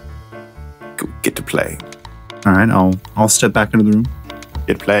 Go get to play. All right, I'll step back into the room.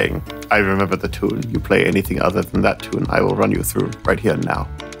 Get playing. I remember the tune. You play anything other than that tune, I will run you through right here and now.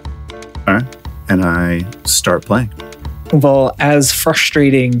 All right, and I start playing. Vall, as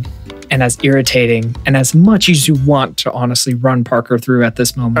frustrating and as irritating and as much as you want to honestly run Parker through at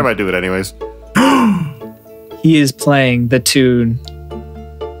this I moment, might do it anyways. he is playing the tune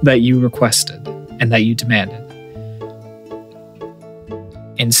that you requested and that you demanded.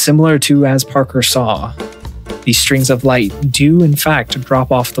 And similar to as Parker saw, these strings of light do in fact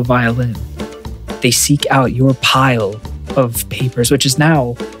drop off the violin. They seek out your pile of papers, which is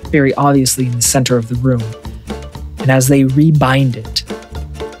now very obviously in the center of the room. And as they rebind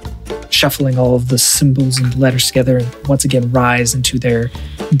it, shuffling all of the symbols and letters together and once again rise into their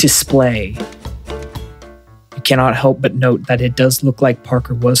display, you cannot help but note that it does look like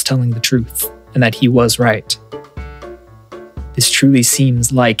Parker was telling the truth and that he was right. This truly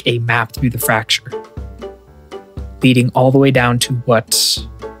seems like a map through the fracture, leading all the way down to what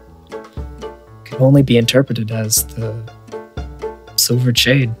can only be interpreted as the Silvered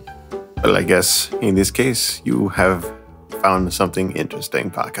Shade. Well, I guess in this case, you have found something interesting,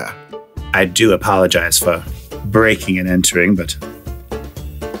 Parker. I do apologize for breaking and entering, but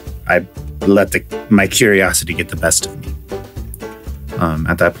I let my curiosity get the best of me.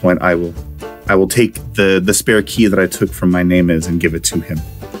 At that point, I will take the spare key that I took from my name is and give it to him.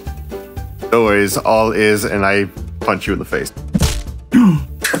 No worries, all is, and I punch you in the face.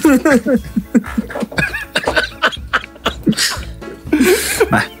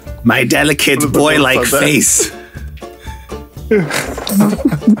 My delicate boy-like face.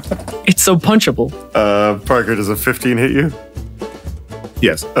 It's so punchable. Parker, does a 15 hit you?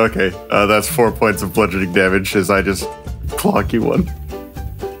 Yes. Okay, that's 4 points of bludgeoning damage as I just clock you one.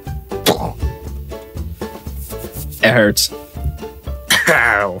 It hurts.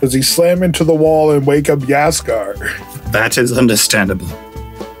 Ow. Does he slam into the wall and wake up Ghastgar? That is understandable.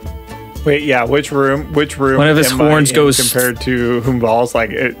 Wait, yeah. Which room? One of his am I horns in goes compared to Vall's.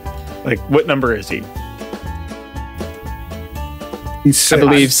 Like, what number is he? He's I six.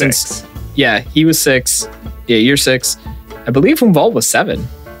 believe Six. since he was 6. Yeah, you're 6. I believe Vall was 7.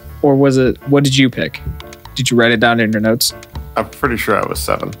 Or was it? What did you pick? Did you write it down in your notes? I'm pretty sure I was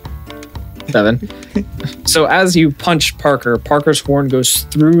 7. 7. So as you punch Parker, Parker's horn goes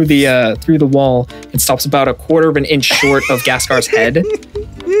through the wall and stops about a quarter of an inch short of Ghastgar's head,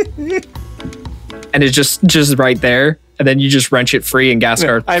 and it's just right there. And then you just wrench it free, and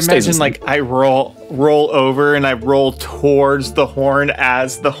Ghastgar. I stays imagine asleep. like I roll over and I roll towards the horn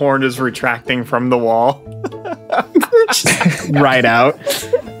as the horn is retracting from the wall. right out.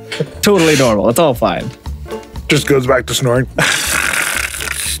 Totally normal. It's all fine. Just goes back to snoring.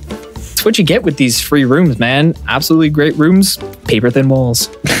 It's what you get with these free rooms, man. Absolutely great rooms, paper thin walls.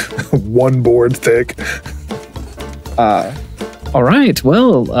 One board thick. All right.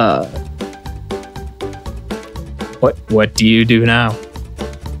 Well, what do you do now?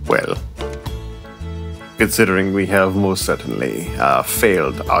 Well, considering we have most certainly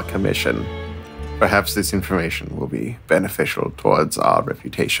failed our commission, perhaps this information will be beneficial towards our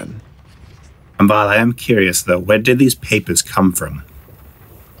reputation. Vall, I am curious, though. Where did these papers come from?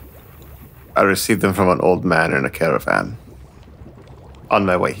 I received them from an old man in a caravan on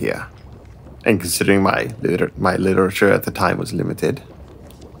my way here. And considering my literature at the time was limited,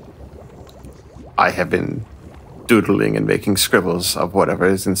 I have been doodling and making scribbles of whatever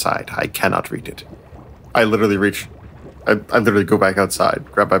is inside. I cannot read it. I literally go back outside,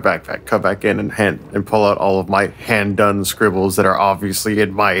 grab my backpack, come back in and pull out all of my hand-done scribbles that are obviously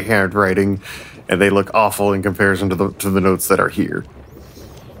in my handwriting, and they look awful in comparison to the notes that are here.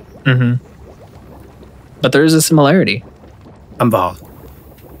 Mm-hmm. But there is a similarity. Vall.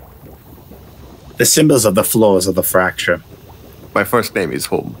 The symbols of the floors of the fracture. My first name is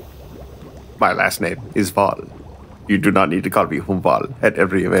Huum. My last name is Vall. You do not need to call me Vall at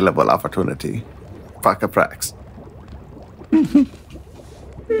every available opportunity. Fuck a Prax.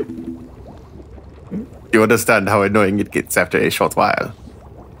 You understand how annoying it gets after a short while.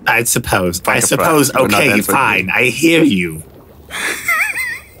 I suppose. Prax. You will not Okay, answer fine. me. I hear you.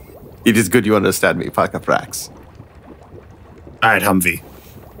 It is good you understand me, fuck a Prax. All right, Humvee.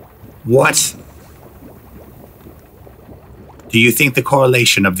 What do you think the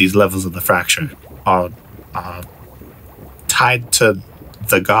correlation of these levels of the fracture are tied to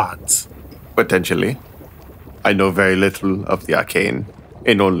the gods? Potentially. I know very little of the arcane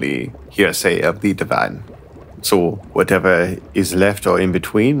and only hearsay of the divine. So whatever is left or in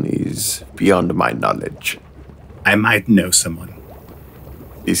between is beyond my knowledge. I might know someone.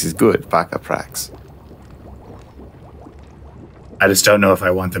 This is good, Baka Prax. I just don't know if I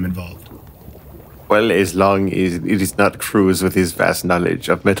want them involved. Well, as long as it is not Kruz with his vast knowledge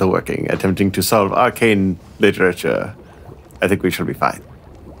of metalworking attempting to solve arcane literature, I think we shall be fine.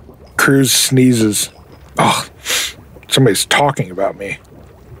 Kruz sneezes. Oh, somebody's talking about me.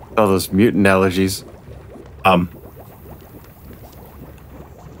 All those mutant allergies. I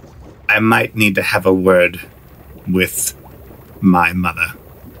might need to have a word with my mother.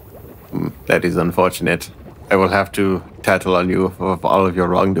 That is unfortunate. I will have to tattle on you for all of your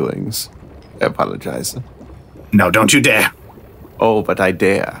wrongdoings. I apologize. No, don't you dare. Oh, but I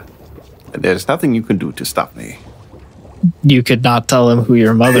dare. And there's nothing you can do to stop me. You could not tell him who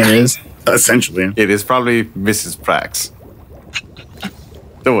your mother is. Essentially. It is probably Mrs. Prax.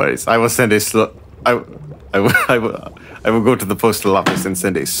 No worries. I will send a I will go to the postal office and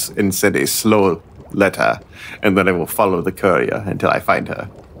send a slow letter, and then I will follow the courier until I find her.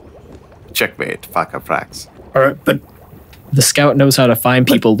 Checkmate, Faka Prax. All right, but The scout knows how to find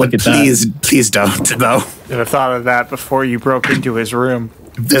people. Look at that. Please don't, though. Should have thought of that before you broke into his room.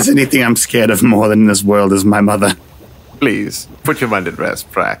 If there's anything I'm scared of more than this world is my mother. Please, put your mind at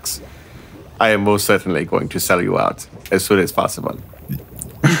rest, Prax. I am most certainly going to sell you out as soon as possible.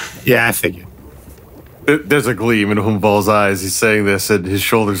 Yeah, I figured. There's a gleam in Vall's eyes. He's saying this, and his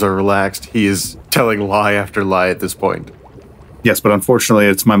shoulders are relaxed. He is telling lie after lie at this point. Yes, but unfortunately,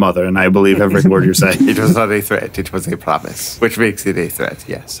 it's my mother, and I believe every word you're saying. It was not a threat. It was a promise, which makes it a threat.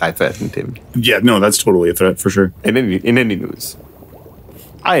 Yes, I threatened him. Yeah, no, that's totally a threat, for sure. In any news,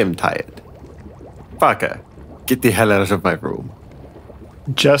 I am tired. Parker, get the hell out of my room.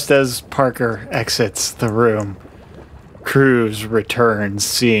 Just as Parker exits the room, Kruz returns,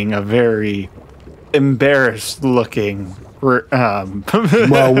 seeing a very embarrassed-looking.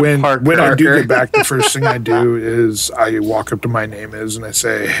 Well, when I do get back, the first thing I do is I walk up to my name is and I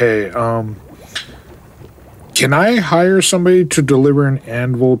say, "Hey, can I hire somebody to deliver an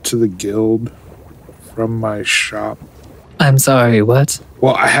anvil to the guild from my shop?" I'm sorry, what?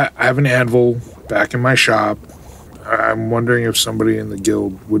 Well, I have an anvil back in my shop. I'm wondering if somebody in the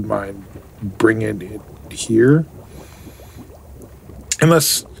guild would mind bringing it here.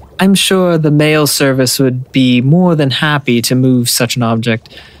 Unless... I'm sure the mail service would be more than happy to move such an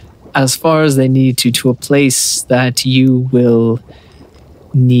object as far as they need to a place that you will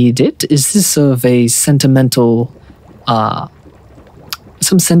need it. Is this of a sentimental,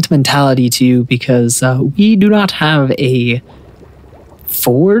 some sentimentality to you? Because we do not have a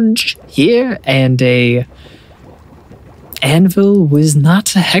forge here, and a anvil was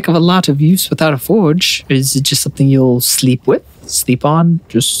not a heck of a lot of use without a forge. Is it just something you'll sleep on,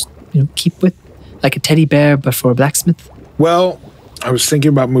 just keep with, like a teddy bear but for a blacksmith? Well, I was thinking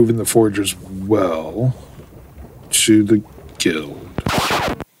about moving the forge as well to the guild.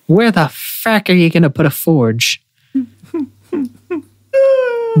 Where the frack are you gonna put a forge?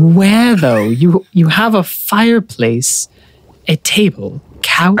 Where though? You have a fireplace, a table,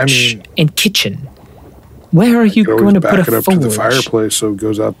 couch, and kitchen. Where are you going to put a forge? Back it up to the fireplace so it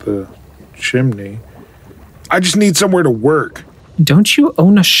goes out the chimney. I just need somewhere to work. Don't you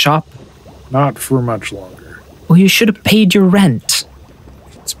own a shop? Not for much longer. Well, you should have paid your rent.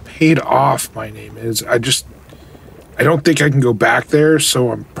 It's paid off, my name is. I don't think I can go back there,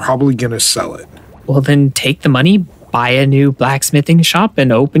 so I'm probably going to sell it. Well, then take the money, buy a new blacksmithing shop,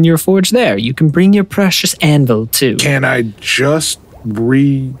 and open your forge there. You can bring your precious anvil, too. Can I just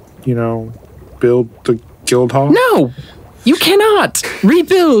build the guild hall? No! You cannot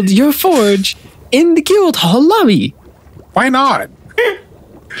rebuild your forge in the guild hall lobby. Why not?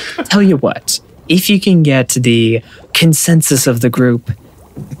 Tell you what, if you can get the consensus of the group,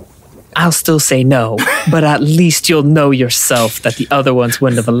 I'll still say no, but at least you'll know yourself that the other ones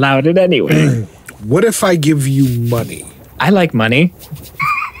wouldn't have allowed it anyway. What if I give you money? I like money.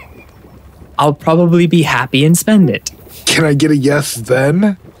 I'll probably be happy and spend it. Can I get a yes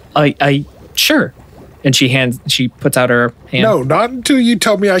then? Sure. And she puts out her hand. No, not until you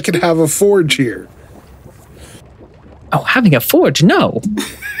tell me I can have a forge here. Oh, having a forge? No.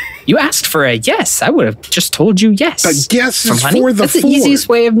 You asked for a yes. I would have just told you yes. The yes is money? for the That's forge. the easiest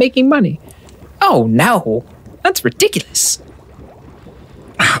way of making money. Oh, no. That's ridiculous.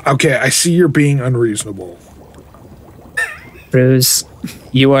 Okay, I see you're being unreasonable. Kruz,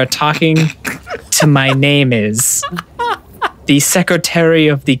 you are talking to my name is the Secretary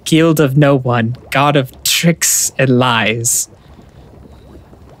of the Guild of No One, God of Tricks and Lies.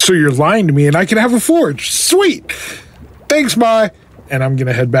 So you're lying to me and I can have a forge. Sweet. Thanks, bye. And I'm going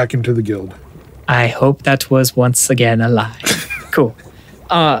to head back into the guild. I hope that was once again a lie. Cool.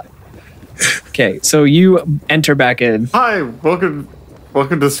 Okay, so you enter back in. Hi, welcome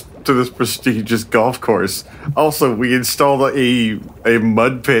to this prestigious golf course. Also, we installed a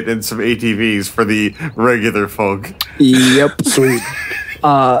mud pit and some ATVs for the regular folk. Yep. Sweet.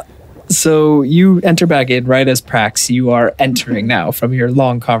 So you enter back in right as Prax. You are entering now from your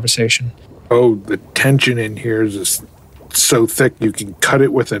long conversation. Oh, the tension in here is just so thick you can cut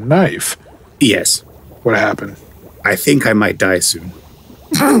it with a knife. Yes. What happened? I think I might die soon.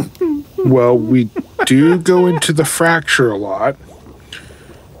 Well, we do go into the fracture a lot.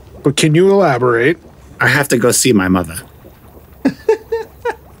 But can you elaborate? I have to go see my mother.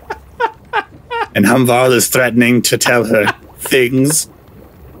 And Vall is threatening to tell her things.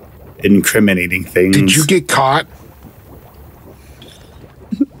 Incriminating things. Did you get caught?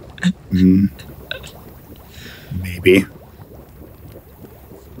 Maybe.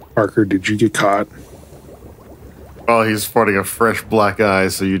 Parker, did you get caught? Oh, he's sporting a fresh black eye,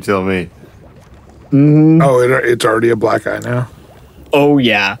 so you tell me. Oh, it's already a black eye now? Oh,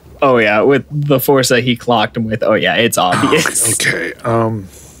 yeah. With the force that he clocked him with. Oh, yeah, it's obvious. Okay.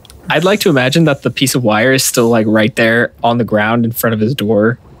 I'd like to imagine that the piece of wire is still like right there on the ground in front of his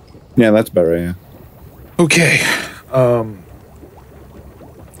door. Yeah, that's better, yeah. Okay.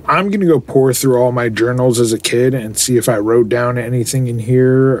 I'm going to go pour through all my journals as a kid and see if I wrote down anything in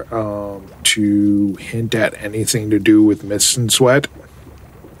here to hint at anything to do with Mist and Sweat.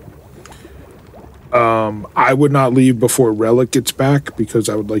 I would not leave before Relic gets back because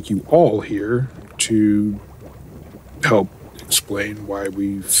I would like you all here to help explain why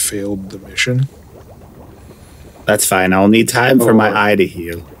we failed the mission. That's fine. I'll need time for my eye to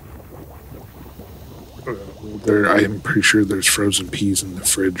heal. I am pretty sure there's frozen peas in the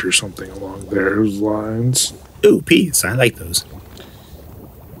fridge or something along those lines. Ooh, peas. I like those.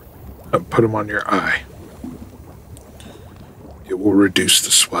 Put them on your eye. It will reduce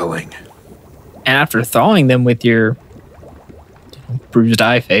the swelling. And after thawing them with your bruised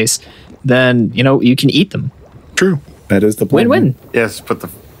eye face, then, you can eat them. True. That is the plan. Win-win. Yes, put the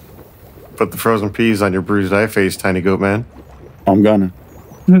frozen peas on your bruised eye face, tiny goat man. I'm gonna.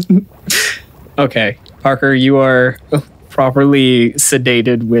 Okay, Parker, you are properly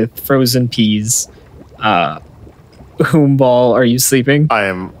sedated with frozen peas. Huum, Vall, are you sleeping? I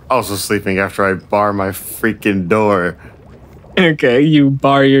am also sleeping after I bar my freaking door. Okay, you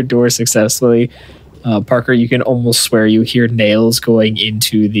bar your door successfully. Parker, you can almost swear you hear nails going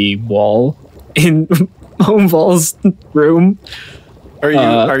into the wall in Vall's room.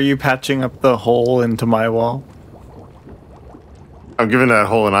 Are you patching up the hole into my wall? I'm giving that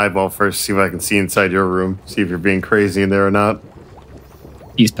hole an eyeball first, see if I can see inside your room, see if you're being crazy in there or not.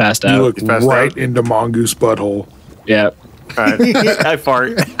 He's passed You out. look He's passed right out. into Mongoose butthole. Yeah. All right. I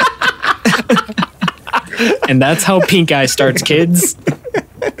fart. And that's how pink eye starts, kids.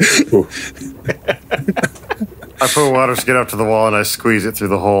 I put water skid up to the wall and I squeeze it through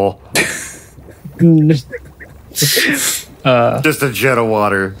the hole. Just a jet of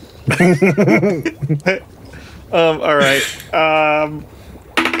water. All right.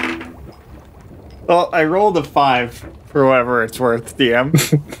 Well, I rolled a 5 for whatever it's worth,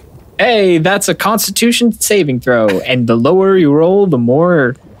 DM. Hey, that's a Constitution saving throw, and the lower you roll, the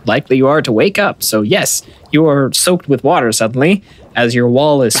more likely you are to wake up. So yes, you are soaked with water suddenly, as your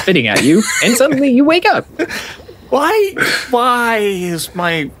wall is spitting at you, and suddenly you wake up. Why is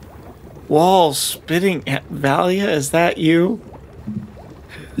my wall spitting at Valia? Is that you?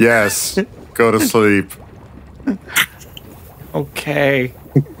 Yes. Go to sleep. Okay.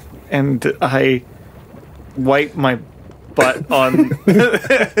 And I wipe my butt on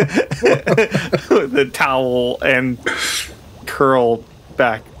the towel and curl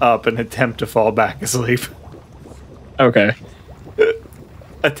back up and attempt to fall back asleep. Okay.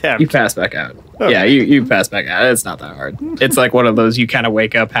 Attempt. You pass back out. Okay. Yeah, you pass back out. It's not that hard. It's like one of those you kind of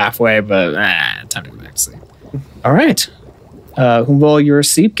wake up halfway, but time to go back to sleep. All right. Huum, you're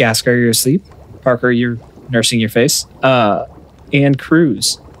asleep. Ghastgar, you're asleep. Parker, you're nursing your face. And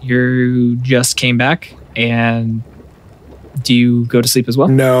Kruz, you just came back, and do you go to sleep as well?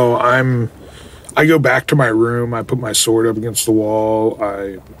 No, I go back to my room. I put my sword up against the wall.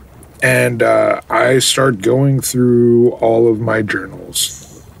 I start going through all of my journals.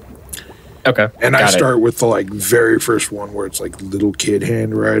 Okay. And I got it. start with the very first one where it's little kid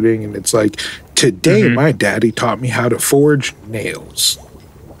handwriting, and it's today my daddy taught me how to forge nails.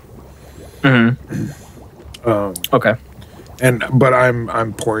 Okay. But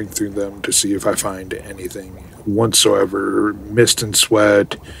I'm pouring through them to see if I find anything whatsoever. Mist and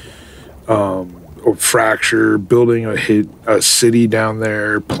sweat, or fracture, building a city down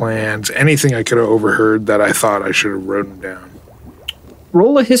there, plans, anything I could have overheard that I thought I should have written down.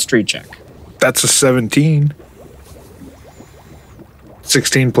 Roll a history check. That's a 17.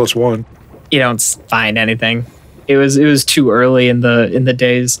 16 plus 1. You don't find anything. It was too early in the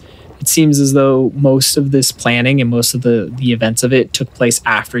days. It seems as though most of this planning and most of the events of it took place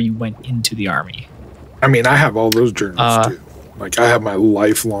after you went into the army. I mean, I have all those journals too. I have my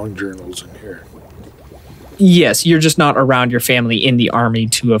lifelong journals in here. Yes, you're just not around your family in the army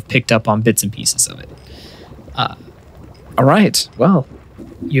to have picked up on bits and pieces of it. All right. Well,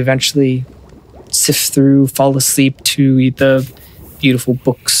 you eventually sift through, fall asleep to the beautiful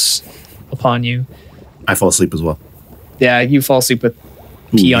books upon you. I fall asleep as well. Yeah, you fall asleep with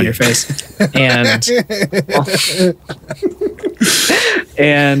pee on your face.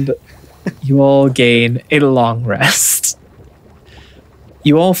 And you all gain a long rest.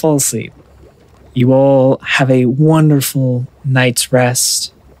 You all fall asleep. You all have a wonderful night's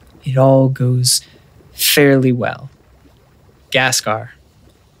rest. It all goes fairly well. Ghastgar,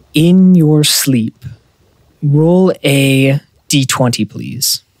 in your sleep, roll a d20,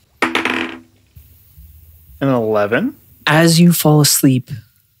 please. An 11. As you fall asleep,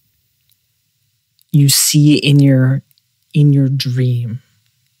 you see in your dream,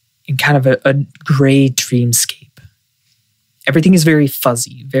 in kind of a gray dreamscape, everything is very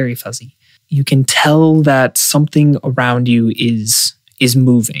fuzzy, very fuzzy. You can tell that something around you is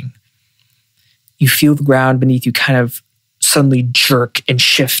moving. You feel the ground beneath you kind of suddenly jerk and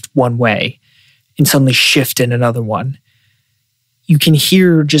shift one way and suddenly shift in another one. You can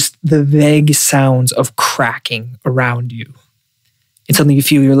hear just the vague sounds of cracking around you. And suddenly you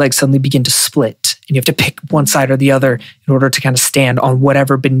feel your legs suddenly begin to split, and you have to pick one side or the other in order to kind of stand on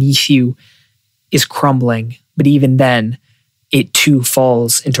whatever beneath you is crumbling. But even then, it too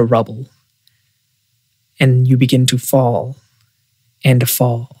falls into rubble. And you begin to fall and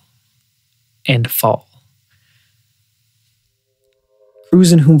fall and fall.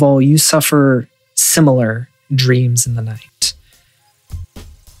 Kruz and Vall, you suffer similar dreams in the night.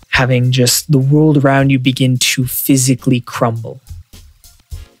 Having just the world around you begin to physically crumble.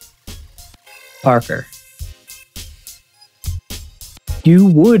 Parker, you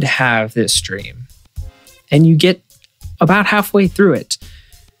would have this dream, and you get about halfway through it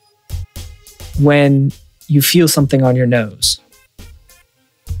when you feel something on your nose.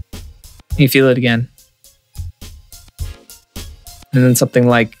 You feel it again. And then something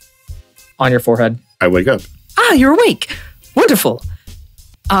like on your forehead. I wake up. Ah, you're awake. Wonderful.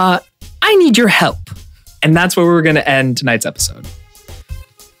 I need your help. And that's where we're going to end tonight's episode.